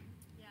scared him.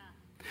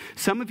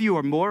 Some of you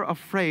are more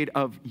afraid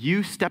of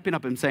you stepping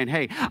up and saying,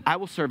 hey, I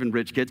will serve in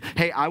Rich Kids.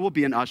 Hey, I will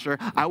be an usher.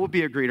 I will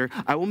be a greeter.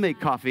 I will make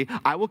coffee.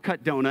 I will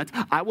cut donuts.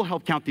 I will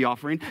help count the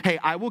offering. Hey,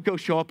 I will go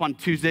show up on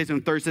Tuesdays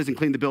and Thursdays and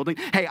clean the building.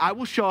 Hey, I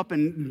will show up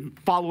and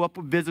follow up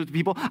with visits with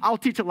people. I'll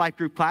teach a life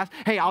group class.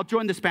 Hey, I'll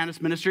join the Spanish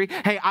ministry.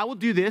 Hey, I will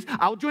do this.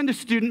 I will join the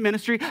student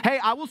ministry. Hey,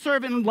 I will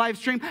serve in live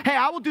stream. Hey,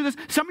 I will do this.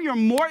 Some of you are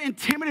more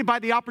intimidated by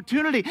the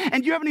opportunity,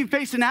 and you haven't even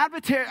faced an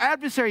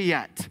adversary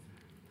yet.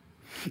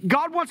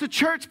 God wants a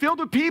church filled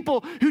with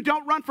people who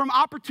don't run from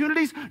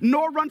opportunities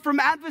nor run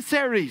from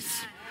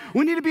adversaries.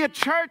 We need to be a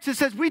church that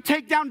says we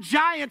take down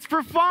giants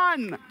for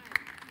fun.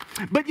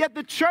 But yet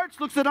the church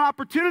looks at an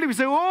opportunity. We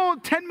say, oh,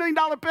 $10 million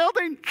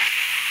building.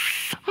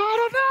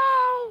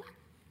 I don't know.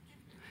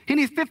 He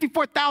needs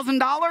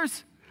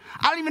 $54,000.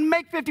 I don't even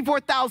make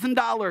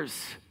 $54,000.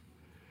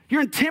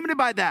 You're intimidated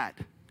by that.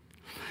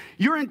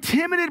 You're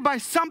intimidated by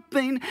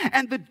something,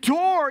 and the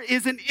door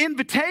is an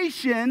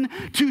invitation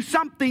to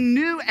something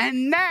new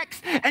and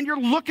next, and you're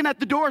looking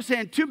at the door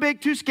saying, too big,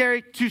 too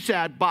scary, too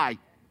sad, bye.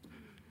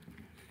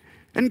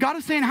 And God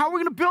is saying, how are we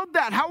going to build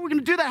that? How are we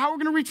going to do that? How are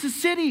we going to reach the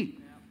city?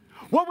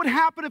 What would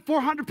happen if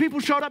 400 people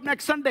showed up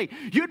next Sunday?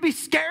 You'd be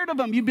scared of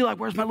them. You'd be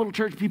like, where's my little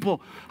church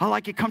people? I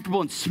like it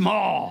comfortable and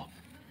small.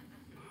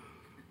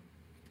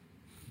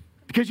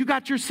 Because you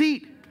got your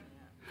seat.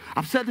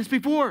 I've said this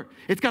before.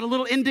 It's got a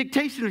little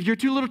indentation of your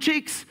two little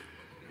cheeks.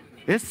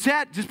 It's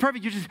set, just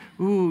perfect. You just,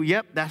 ooh,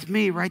 yep, that's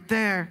me right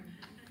there.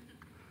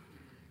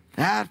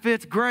 That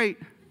fits great.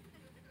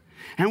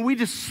 And we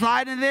just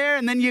slide in there,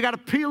 and then you got to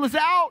peel us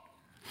out.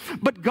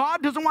 But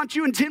God doesn't want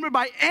you intimidated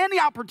by any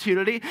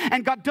opportunity,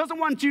 and God doesn't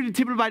want you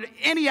intimidated by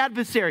any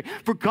adversary.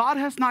 For God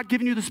has not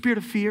given you the spirit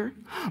of fear,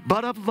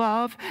 but of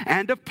love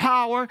and of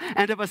power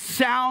and of a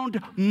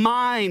sound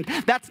mind.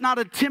 That's not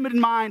a timid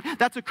mind.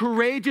 That's a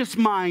courageous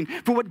mind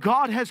for what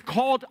God has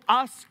called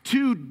us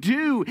to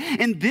do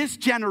in this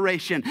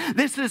generation.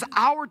 This is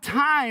our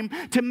time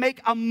to make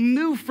a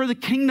move for the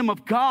kingdom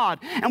of God.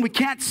 And we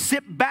can't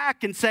sit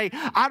back and say,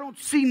 I don't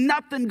see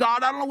nothing,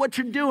 God. I don't know what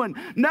you're doing.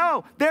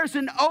 No, there's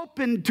an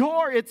open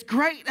door. It's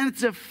great and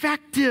it's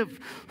effective.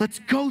 Let's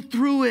go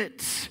through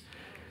it.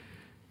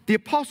 The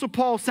Apostle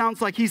Paul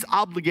sounds like he's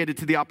obligated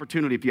to the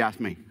opportunity, if you ask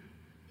me.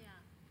 Yeah.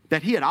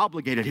 That he had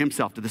obligated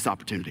himself to this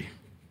opportunity.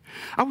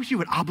 I wish you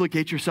would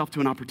obligate yourself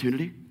to an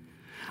opportunity.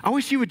 I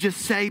wish you would just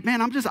say,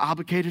 man, I'm just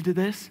obligated to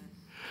this.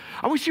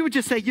 I wish you would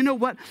just say, you know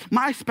what?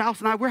 My spouse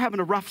and I, we're having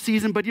a rough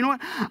season, but you know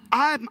what?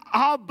 I'm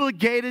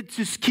obligated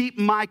to keep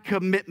my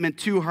commitment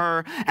to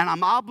her, and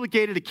I'm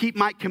obligated to keep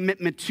my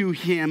commitment to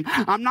him.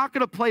 I'm not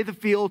going to play the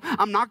field.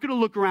 I'm not going to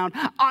look around.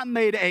 I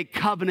made a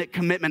covenant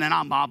commitment, and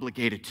I'm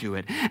obligated to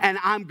it, and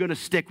I'm going to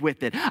stick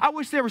with it. I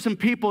wish there were some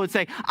people that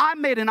say, I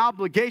made an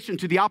obligation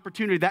to the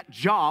opportunity, that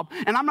job,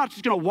 and I'm not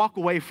just going to walk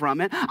away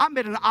from it. I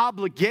made an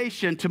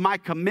obligation to my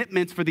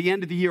commitments for the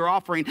end of the year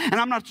offering, and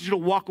I'm not just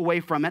going to walk away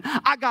from it.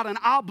 I got an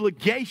obligation.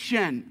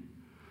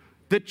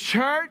 The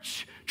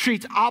church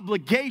treats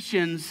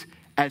obligations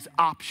as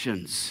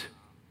options.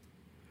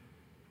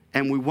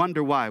 And we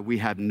wonder why we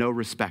have no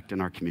respect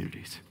in our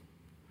communities.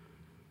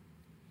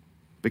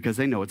 Because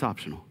they know it's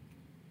optional.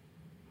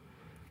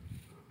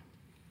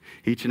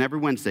 Each and every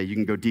Wednesday, you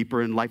can go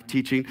deeper in life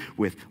teaching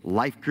with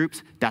life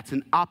groups. That's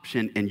an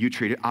option, and you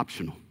treat it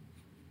optional.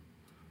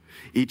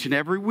 Each and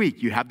every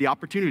week, you have the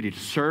opportunity to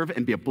serve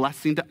and be a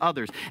blessing to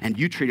others, and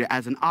you treat it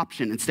as an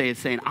option instead of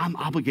saying, I'm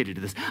obligated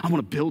to this. I want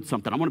to build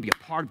something. I want to be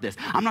a part of this.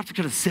 I'm not just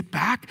going to sit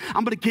back.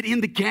 I'm going to get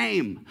in the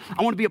game.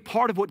 I want to be a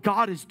part of what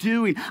God is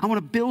doing. I want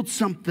to build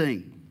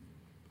something.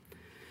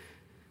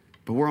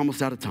 But we're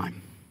almost out of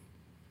time.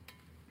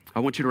 I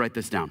want you to write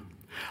this down.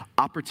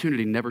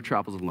 Opportunity never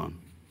travels alone.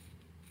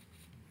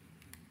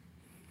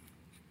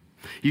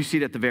 You see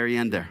it at the very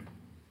end there.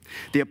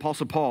 The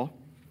Apostle Paul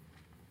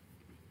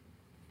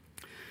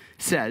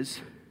says,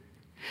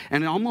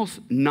 and almost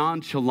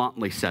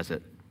nonchalantly says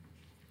it,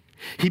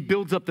 he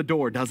builds up the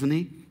door, doesn't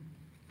he?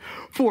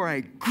 For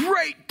a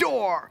great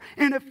door,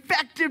 an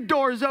effective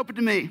door is open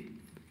to me,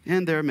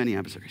 and there are many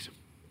adversaries.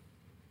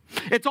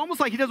 It's almost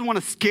like he doesn't want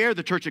to scare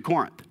the church at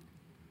Corinth.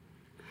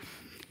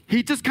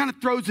 He just kind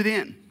of throws it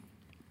in.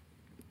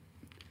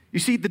 You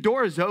see, the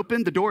door is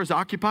open, the door is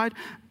occupied,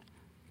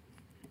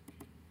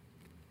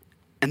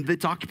 and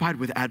it's occupied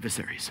with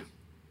adversaries.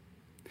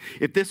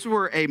 If this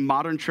were a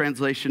modern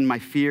translation, my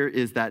fear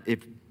is that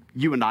if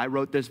you and I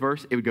wrote this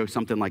verse, it would go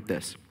something like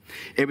this.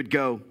 It would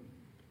go,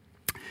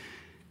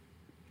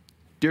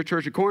 Dear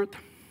Church of Corinth,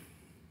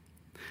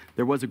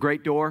 there was a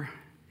great door.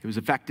 It was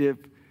effective.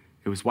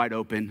 It was wide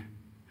open.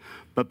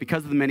 But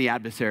because of the many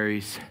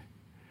adversaries,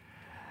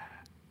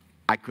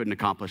 I couldn't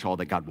accomplish all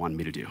that God wanted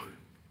me to do.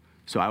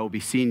 So I will be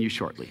seeing you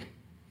shortly.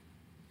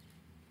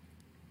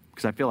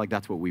 Because I feel like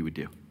that's what we would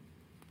do.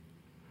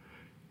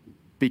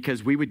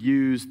 Because we would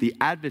use the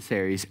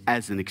adversaries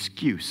as an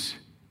excuse,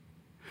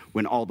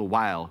 when all the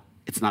while,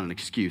 it's not an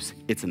excuse,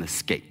 it's an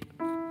escape.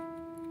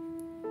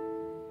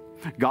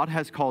 God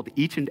has called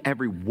each and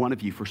every one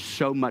of you for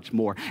so much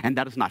more, and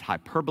that is not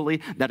hyperbole,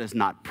 that is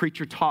not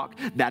preacher talk,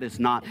 that is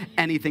not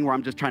anything where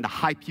I'm just trying to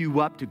hype you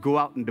up to go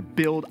out and to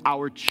build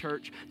our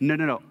church.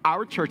 No.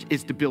 Our church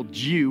is to build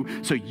you,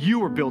 so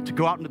you are built to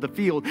go out into the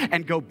field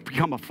and go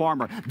become a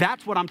farmer.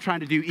 That's what I'm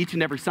trying to do each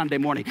and every Sunday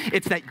morning.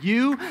 It's that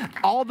you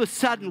all of a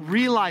sudden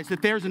realize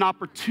that there's an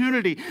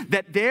opportunity,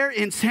 that there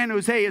in San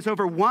Jose is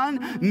over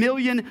 1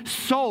 million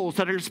souls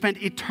that are going to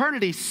spend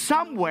eternity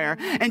somewhere,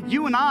 and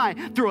you and I,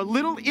 through a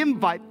little invite,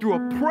 through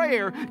a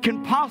prayer,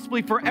 can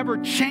possibly forever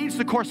change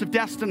the course of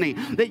destiny.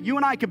 That you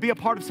and I could be a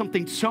part of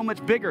something so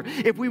much bigger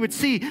if we would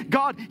see,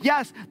 God,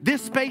 yes,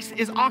 this space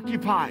is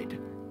occupied.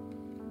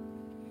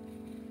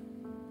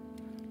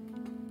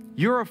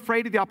 You're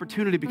afraid of the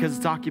opportunity because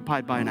it's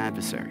occupied by an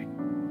adversary.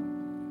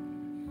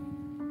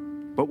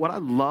 But what I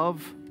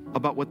love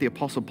about what the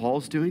Apostle Paul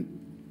is doing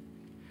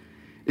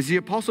is the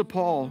Apostle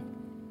Paul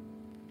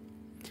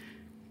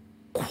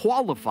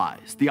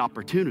qualifies the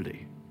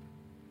opportunity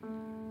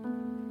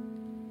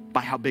by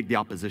how big the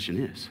opposition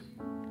is.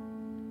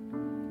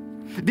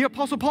 The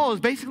Apostle Paul is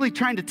basically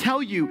trying to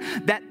tell you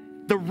that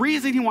the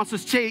reason he wants to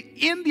stay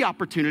in the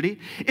opportunity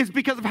is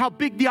because of how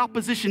big the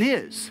opposition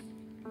is.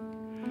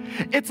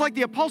 It's like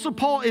the Apostle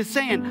Paul is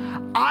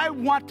saying, I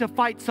want to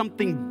fight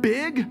something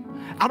big.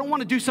 I don't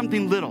want to do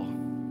something little.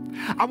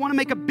 I want to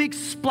make a big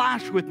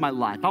splash with my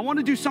life. I want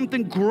to do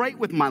something great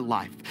with my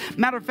life.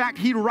 Matter of fact,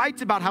 he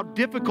writes about how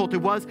difficult it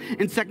was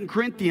in 2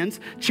 Corinthians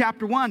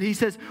chapter 1. He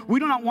says, we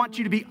do not want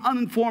you to be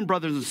uninformed,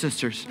 brothers and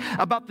sisters,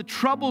 about the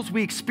troubles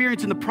we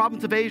experience in the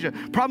province of Asia.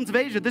 Province of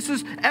Asia, this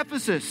is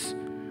Ephesus.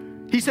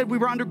 He said we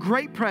were under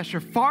great pressure,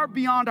 far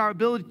beyond our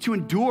ability to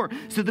endure,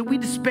 so that we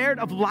despaired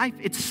of life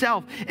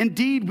itself.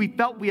 Indeed, we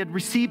felt we had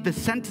received the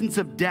sentence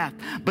of death.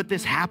 But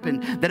this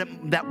happened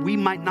that we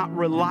might not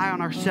rely on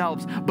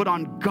ourselves, but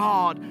on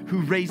God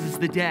who raises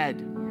the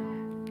dead.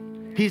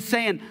 He's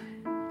saying,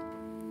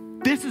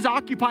 this is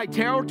occupied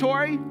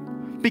territory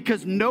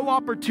because no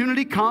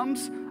opportunity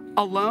comes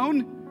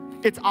alone.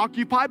 It's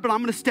occupied, but I'm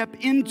going to step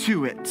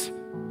into it.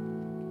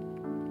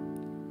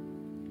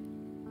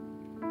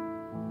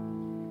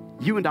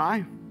 You and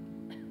I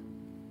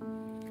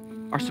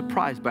are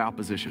surprised by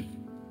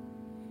opposition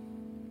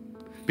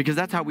because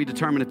that's how we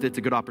determine if it's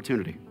a good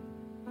opportunity.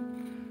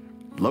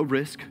 Low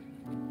risk,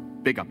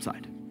 big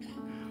upside.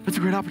 That's a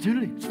great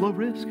opportunity. It's low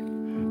risk,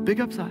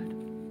 big upside.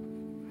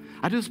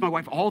 I do this with my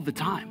wife all the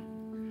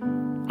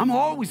time. I'm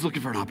always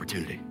looking for an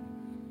opportunity.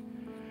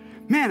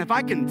 Man, if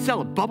I can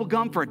sell a bubble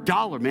gum for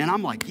 $1, man,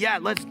 I'm like, yeah,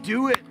 let's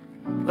do it.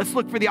 Let's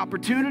look for the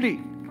opportunity.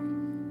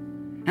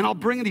 And I'll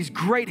bring in these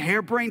great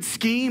harebrained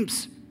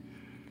schemes.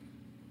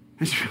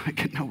 And she's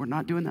like, no, we're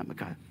not doing that,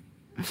 Micaiah.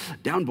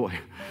 Down, boy.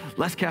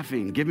 Less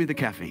caffeine. Give me the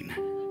caffeine.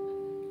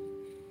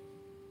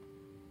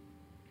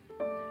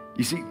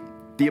 You see,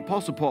 the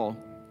Apostle Paul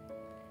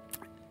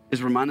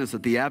is reminding us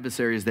that the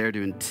adversary is there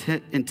to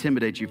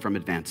intimidate you from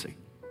advancing.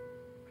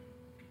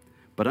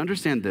 But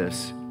understand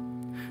this,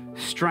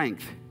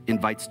 strength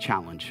invites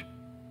challenge.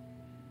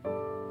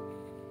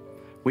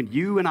 When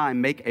you and I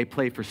make a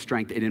play for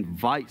strength, it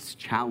invites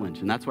challenge.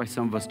 And that's why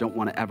some of us don't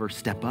want to ever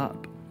step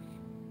up.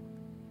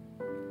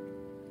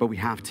 But we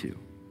have to.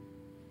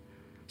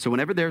 So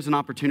whenever there's an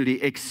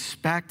opportunity,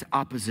 expect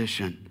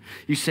opposition.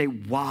 You say,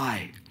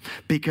 why?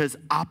 Because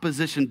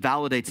opposition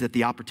validates that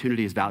the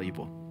opportunity is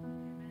valuable.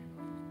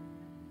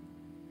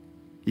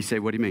 You say,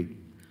 what do you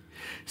mean?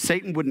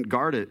 Satan wouldn't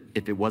guard it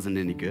if it wasn't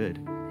any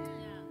good.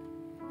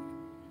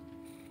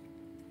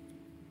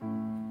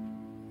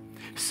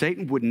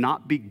 Satan would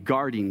not be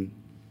guarding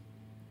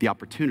the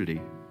opportunity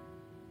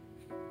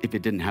if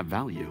it didn't have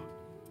value.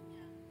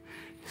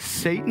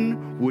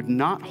 Satan would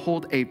not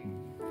hold a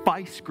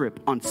vice grip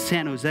on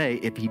San Jose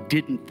if he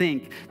didn't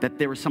think that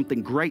there was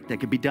something great that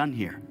could be done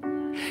here.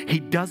 He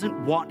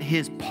doesn't want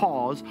his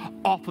paws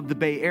off of the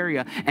Bay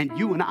Area, and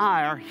you and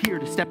I are here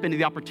to step into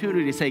the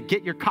opportunity to say,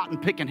 get your cotton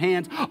picking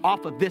hands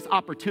off of this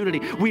opportunity.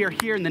 We are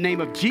here in the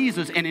name of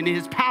Jesus, and in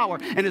his power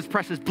and his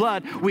precious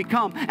blood we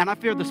come. And I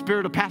fear the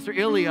spirit of Pastor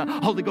Ilya,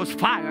 Holy Ghost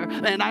fire,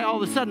 and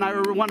all of a sudden I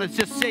want to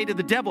just say to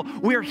the devil,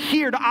 we're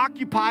here to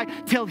occupy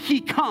till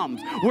he comes.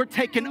 We're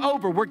taking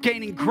over. We're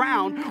gaining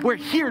ground. We're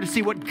here to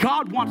see what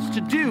God wants to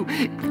do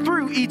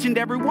through each and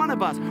every one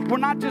of us. We're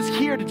not just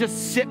here to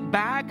just sit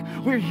back.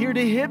 We're here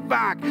to hit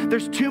back.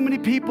 There's too many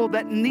people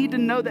that need to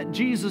know that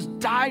Jesus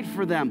died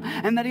for them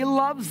and that he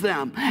loves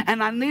them.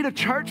 And I need a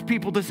church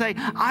people to say,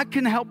 I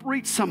can help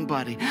reach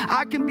somebody.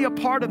 I can be a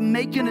part of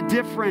making a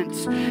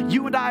difference.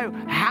 You and I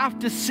have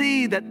to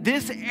see that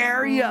this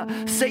area,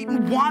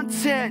 Satan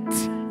wants it.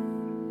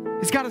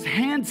 He's got his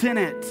hands in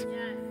it.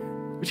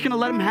 We're just going to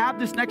let him have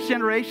this next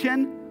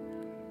generation.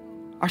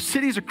 Our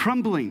cities are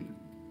crumbling.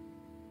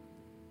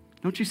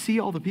 Don't you see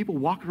all the people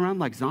walking around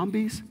like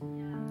zombies?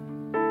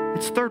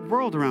 It's third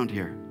world around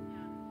here.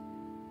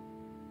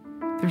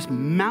 There's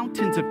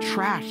mountains of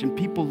trash and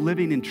people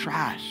living in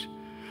trash.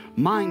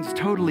 Mine's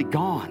totally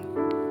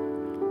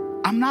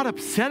gone. I'm not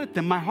upset at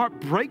them. My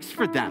heart breaks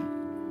for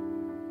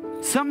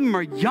them. Some of them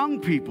are young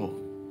people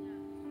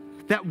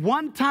that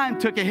one time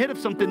took a hit of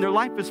something. Their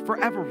life is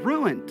forever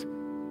ruined.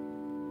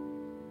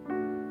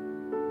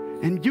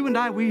 And you and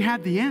I, we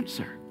have the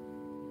answer.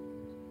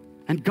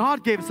 And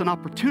God gave us an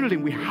opportunity,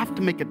 and we have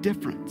to make a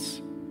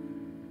difference.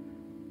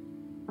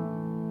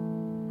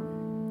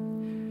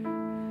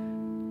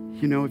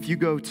 You know, if you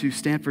go to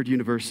Stanford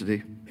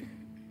University,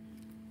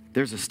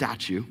 there's a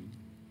statue.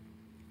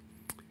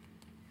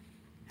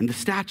 And the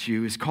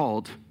statue is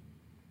called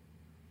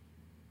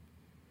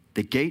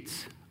The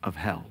Gates of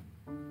Hell.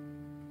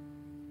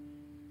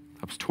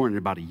 I was touring it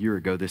about a year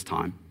ago this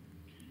time.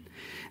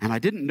 And I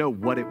didn't know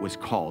what it was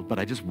called, but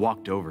I just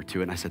walked over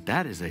to it and I said,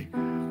 that is a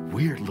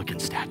weird looking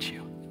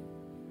statue.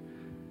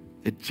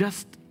 It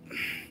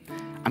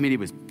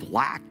was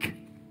black.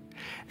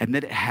 And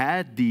then it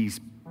had these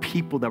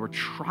people that were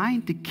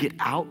trying to get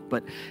out,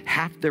 but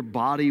half their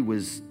body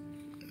was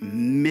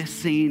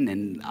missing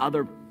and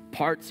other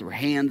parts or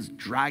hands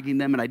dragging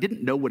them. And I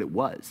didn't know what it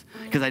was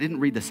because I didn't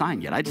read the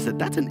sign yet. I just said,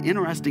 that's an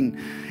interesting,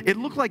 it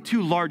looked like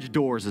two large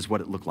doors is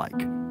what it looked like.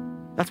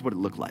 That's what it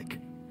looked like.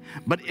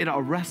 But it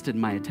arrested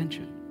my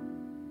attention.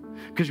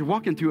 Because you're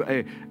walking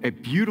through a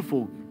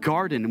beautiful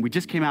garden, and we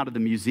just came out of the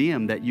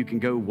museum that you can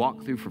go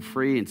walk through for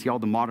free and see all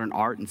the modern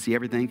art and see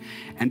everything.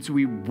 And so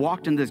we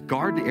walked in this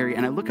garden area,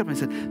 and I looked up and I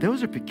said,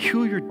 those are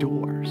peculiar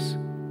doors.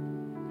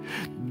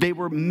 They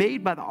were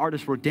made by the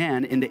artist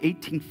Rodin in the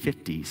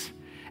 1850s,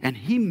 and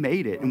he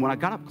made it. And when I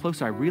got up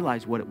closer, I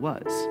realized what it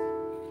was.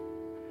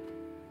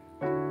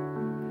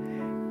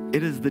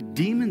 It is the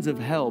demons of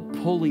hell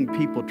pulling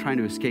people trying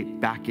to escape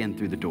back in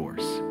through the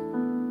doors.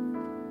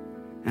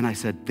 And I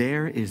said,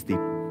 there is the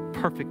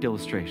perfect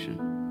illustration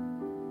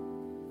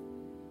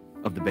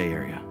of the Bay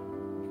Area.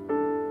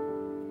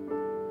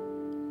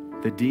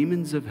 The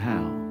demons of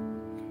hell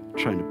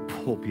trying to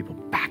pull people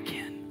back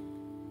in.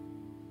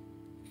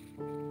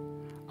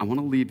 I want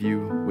to leave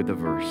you with a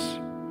verse,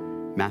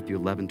 Matthew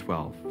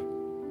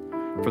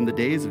 11:12. From the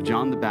days of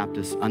John the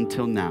Baptist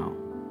until now,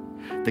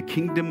 the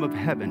kingdom of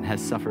heaven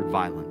has suffered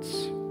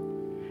violence,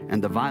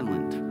 and the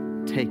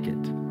violent take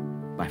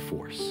it by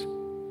force.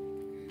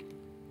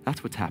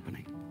 That's what's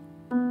happening.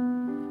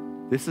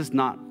 This is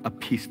not a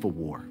peaceful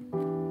war.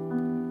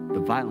 The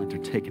violent are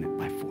taking it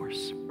by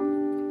force.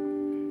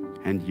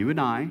 And you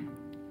and I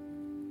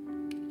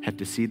have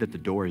to see that the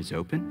door is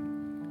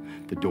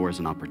open. The door is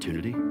an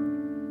opportunity.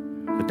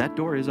 But that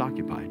door is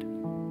occupied.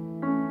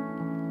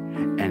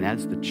 And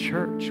as the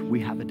church,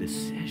 we have a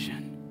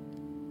decision.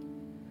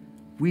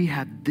 we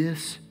have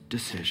this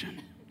decision.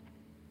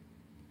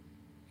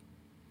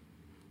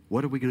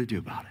 What are we going to do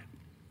about it?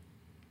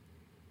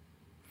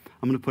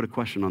 I'm going to put a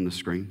question on the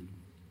screen,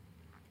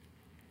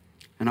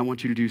 and I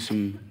want you to do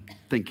some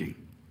thinking.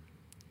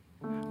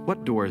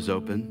 What door is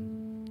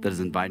open that is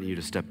inviting you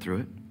to step through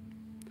it?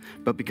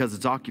 But because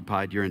it's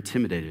occupied, you're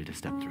intimidated to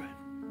step through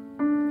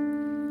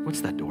it.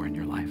 What's that door in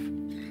your life?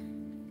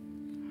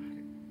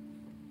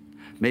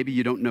 Maybe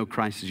you don't know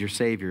Christ as your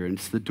Savior, and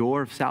it's the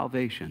door of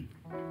salvation.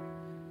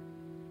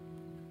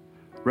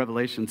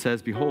 Revelation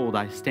says, behold,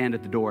 I stand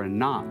at the door and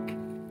knock.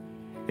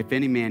 If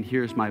any man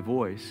hears my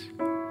voice,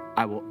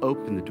 I will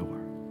open the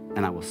door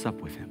and I will sup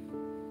with him.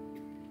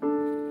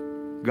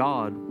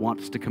 God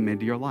wants to come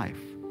into your life.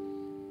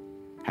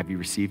 Have you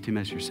received him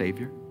as your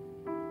Savior?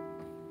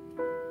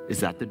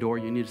 Is that the door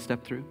you need to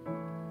step through?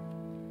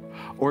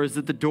 Or is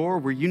it the door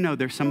where you know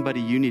there's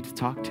somebody you need to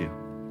talk to?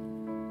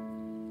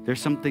 There's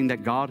something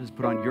that God has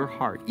put on your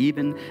heart.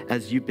 Even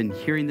as you've been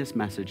hearing this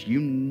message, you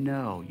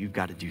know you've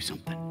got to do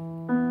something.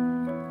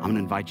 I'm going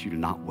to invite you to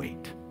not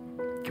wait.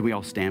 Can we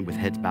all stand with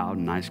heads bowed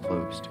and eyes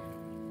closed?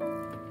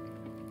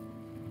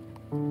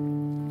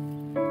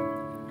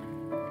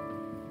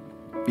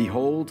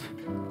 Behold,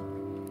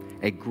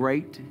 a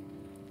great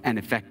and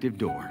effective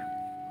door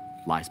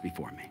lies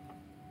before me.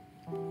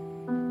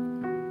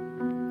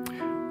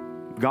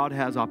 God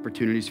has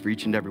opportunities for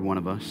each and every one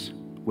of us.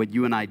 What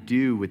you and I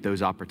do with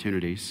those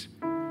opportunities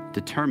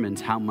determines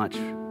how much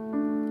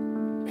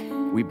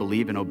we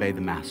believe and obey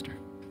the Master.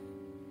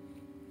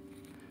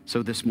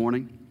 So this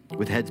morning,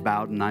 with heads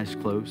bowed and eyes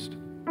closed,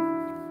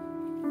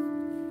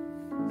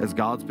 as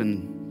God's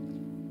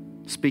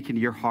been speaking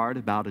to your heart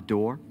about a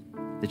door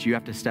that you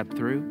have to step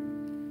through,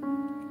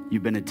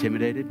 you've been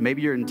intimidated.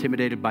 Maybe you're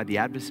intimidated by the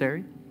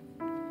adversary,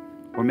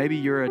 or maybe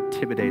you're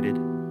intimidated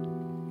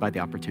by the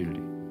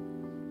opportunity.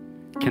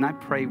 Can I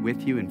pray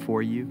with you and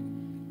for you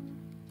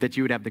that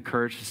you would have the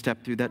courage to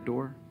step through that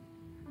door?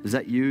 Is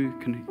that you?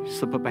 Can you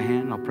slip up a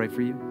hand and I'll pray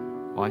for you?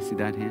 Oh, I see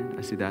that hand.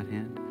 I see that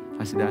hand.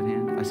 I see that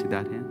hand. I see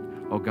that hand.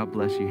 Oh, God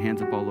bless you.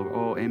 Hands up all over.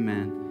 Oh,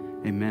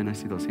 amen. Amen. I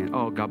see those hands.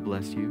 Oh, God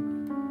bless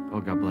you. Oh,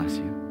 God bless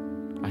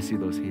you. I see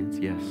those hands.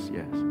 Yes,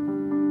 yes.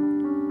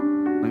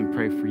 Let me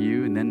pray for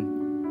you. And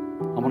then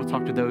I want to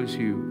talk to those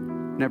who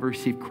never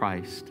received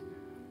Christ.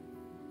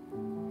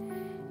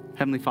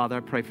 Heavenly Father, I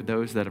pray for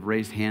those that have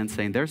raised hands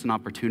saying there's an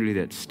opportunity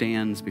that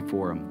stands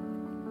before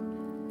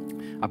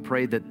them. I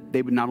pray that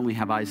they would not only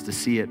have eyes to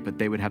see it, but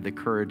they would have the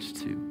courage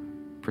to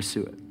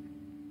pursue it.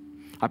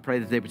 I pray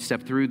that they would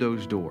step through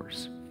those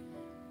doors.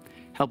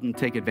 Help them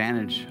take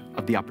advantage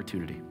of the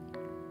opportunity.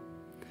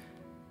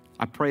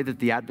 I pray that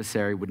the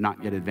adversary would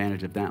not get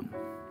advantage of them,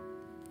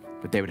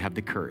 but they would have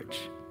the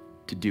courage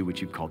to do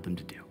what you called them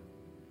to do.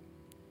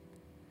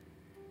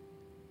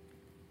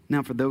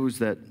 Now, for those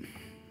that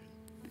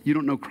you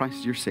don't know Christ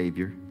as your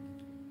Savior,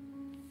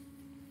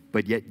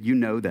 but yet you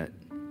know that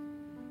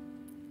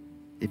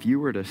if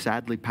you were to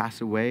sadly pass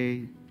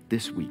away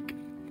this week,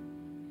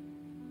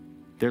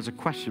 there's a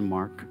question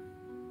mark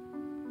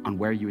on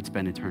where you would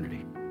spend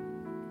eternity.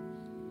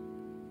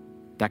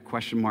 That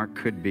question mark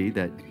could be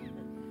that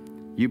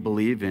you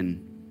believe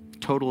in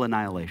total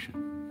annihilation.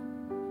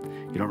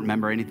 You don't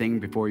remember anything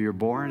before you're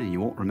born, and you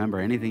won't remember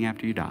anything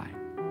after you die.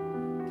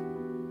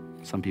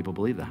 Some people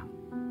believe that.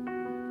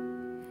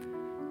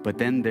 But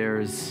then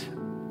there's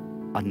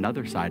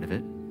another side of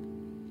it.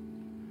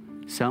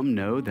 Some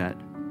know that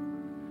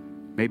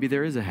maybe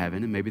there is a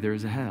heaven and maybe there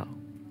is a hell.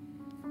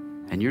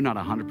 And you're not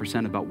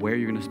 100% about where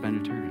you're going to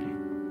spend eternity.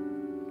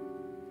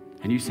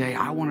 And you say,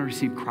 I want to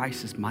receive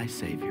Christ as my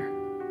Savior.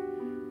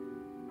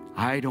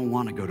 I don't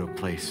want to go to a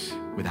place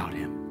without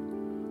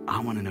him. I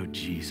want to know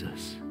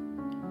Jesus.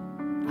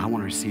 I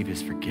want to receive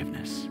his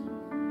forgiveness.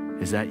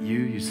 Is that you?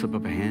 You slip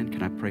up a hand.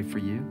 Can I pray for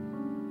you?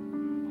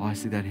 Oh, I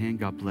see that hand.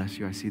 God bless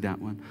you. I see that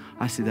one.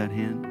 I see that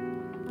hand.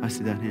 I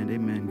see that hand.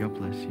 Amen. God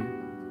bless you.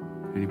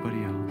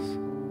 Anybody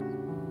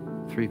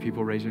else? 3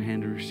 people raise their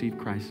hand to receive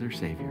Christ as their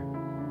Savior.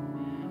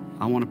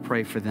 I want to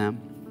pray for them.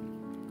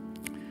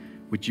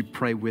 Would you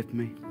pray with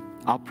me?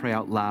 I'll pray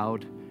out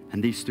loud.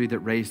 And these 3 that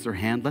raised their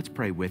hand, let's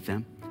pray with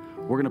them.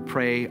 We're going to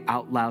pray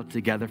out loud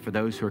together for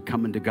those who are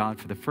coming to God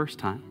for the first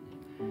time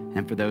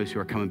and for those who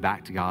are coming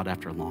back to God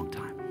after a long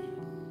time.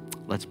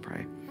 Let's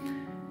pray.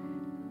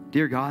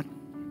 Dear God,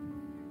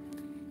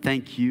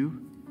 thank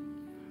you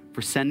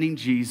for sending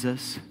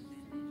Jesus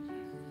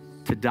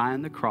to die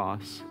on the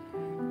cross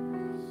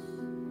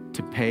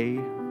to pay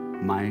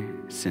my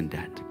sin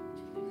debt.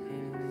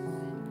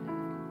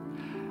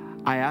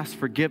 I ask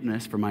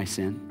forgiveness for my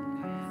sin.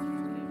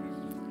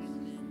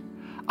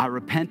 I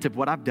repent of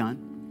what I've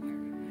done,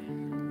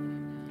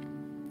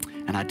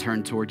 and I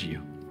turn towards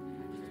you.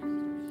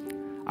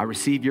 I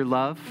receive your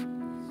love.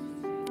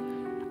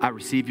 I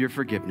receive your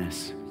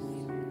forgiveness.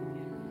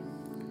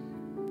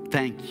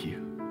 Thank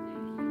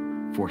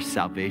you for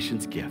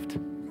salvation's gift.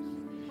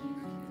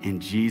 In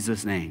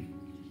Jesus' name,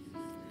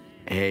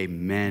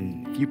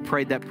 amen. If you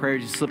prayed that prayer,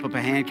 just slip up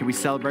a hand. Can we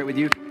celebrate with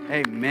you?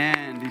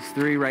 Amen. These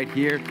 3 right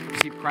here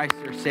receive Christ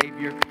as their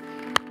Savior.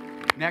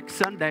 Next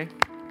Sunday,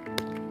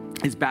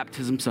 is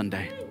Baptism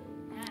Sunday.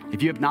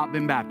 If you have not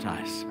been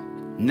baptized,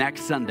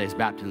 next Sunday is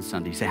Baptism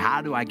Sunday. You say,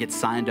 how do I get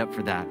signed up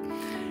for that?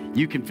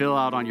 You can fill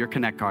out on your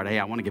Connect card, hey,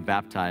 I want to get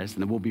baptized,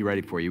 and then we'll be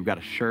ready for you. We've got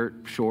a shirt,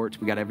 shorts,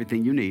 we got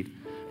everything you need.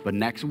 But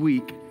next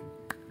week,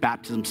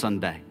 Baptism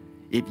Sunday.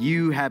 If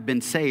you have been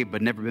saved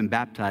but never been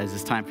baptized,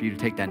 it's time for you to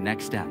take that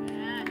next step.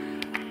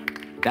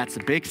 That's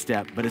a big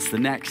step, but it's the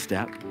next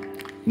step.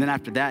 And then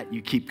after that,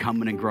 you keep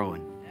coming and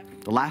growing.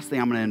 The last thing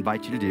I'm going to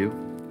invite you to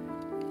do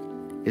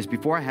is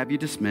before I have you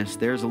dismissed,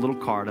 there's a little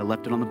card. I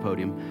left it on the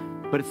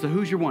podium, but it's the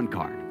Who's Your One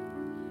card.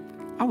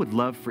 I would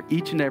love for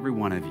each and every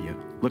one of you,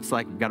 looks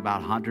like we've got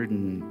about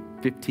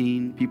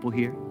 115 people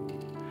here.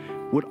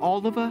 Would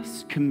all of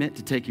us commit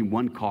to taking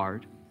one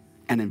card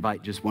and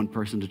invite just one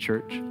person to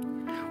church?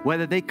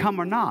 Whether they come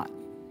or not,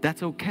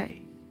 that's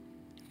okay.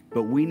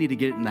 But we need to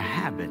get in the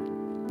habit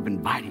of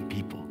inviting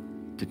people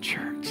to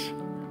church.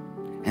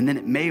 And then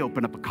it may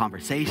open up a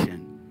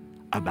conversation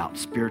about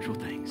spiritual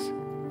things.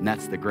 And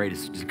that's the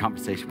greatest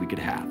conversation we could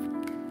have.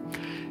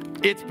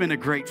 It's been a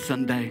great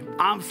Sunday.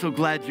 I'm so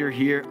glad you're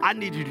here. I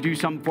need you to do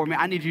something for me.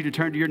 I need you to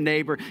turn to your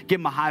neighbor,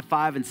 give him a high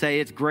five and say,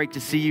 it's great to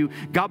see you.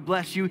 God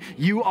bless you.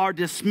 You are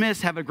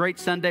dismissed. Have a great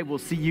Sunday. We'll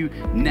see you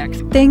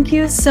next. Thank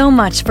you so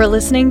much for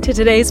listening to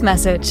today's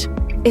message.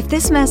 If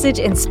this message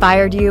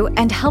inspired you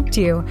and helped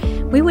you,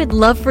 we would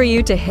love for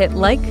you to hit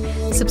like,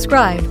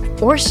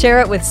 subscribe, or share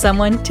it with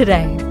someone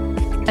today.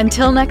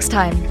 Until next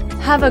time,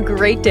 have a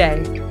great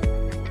day.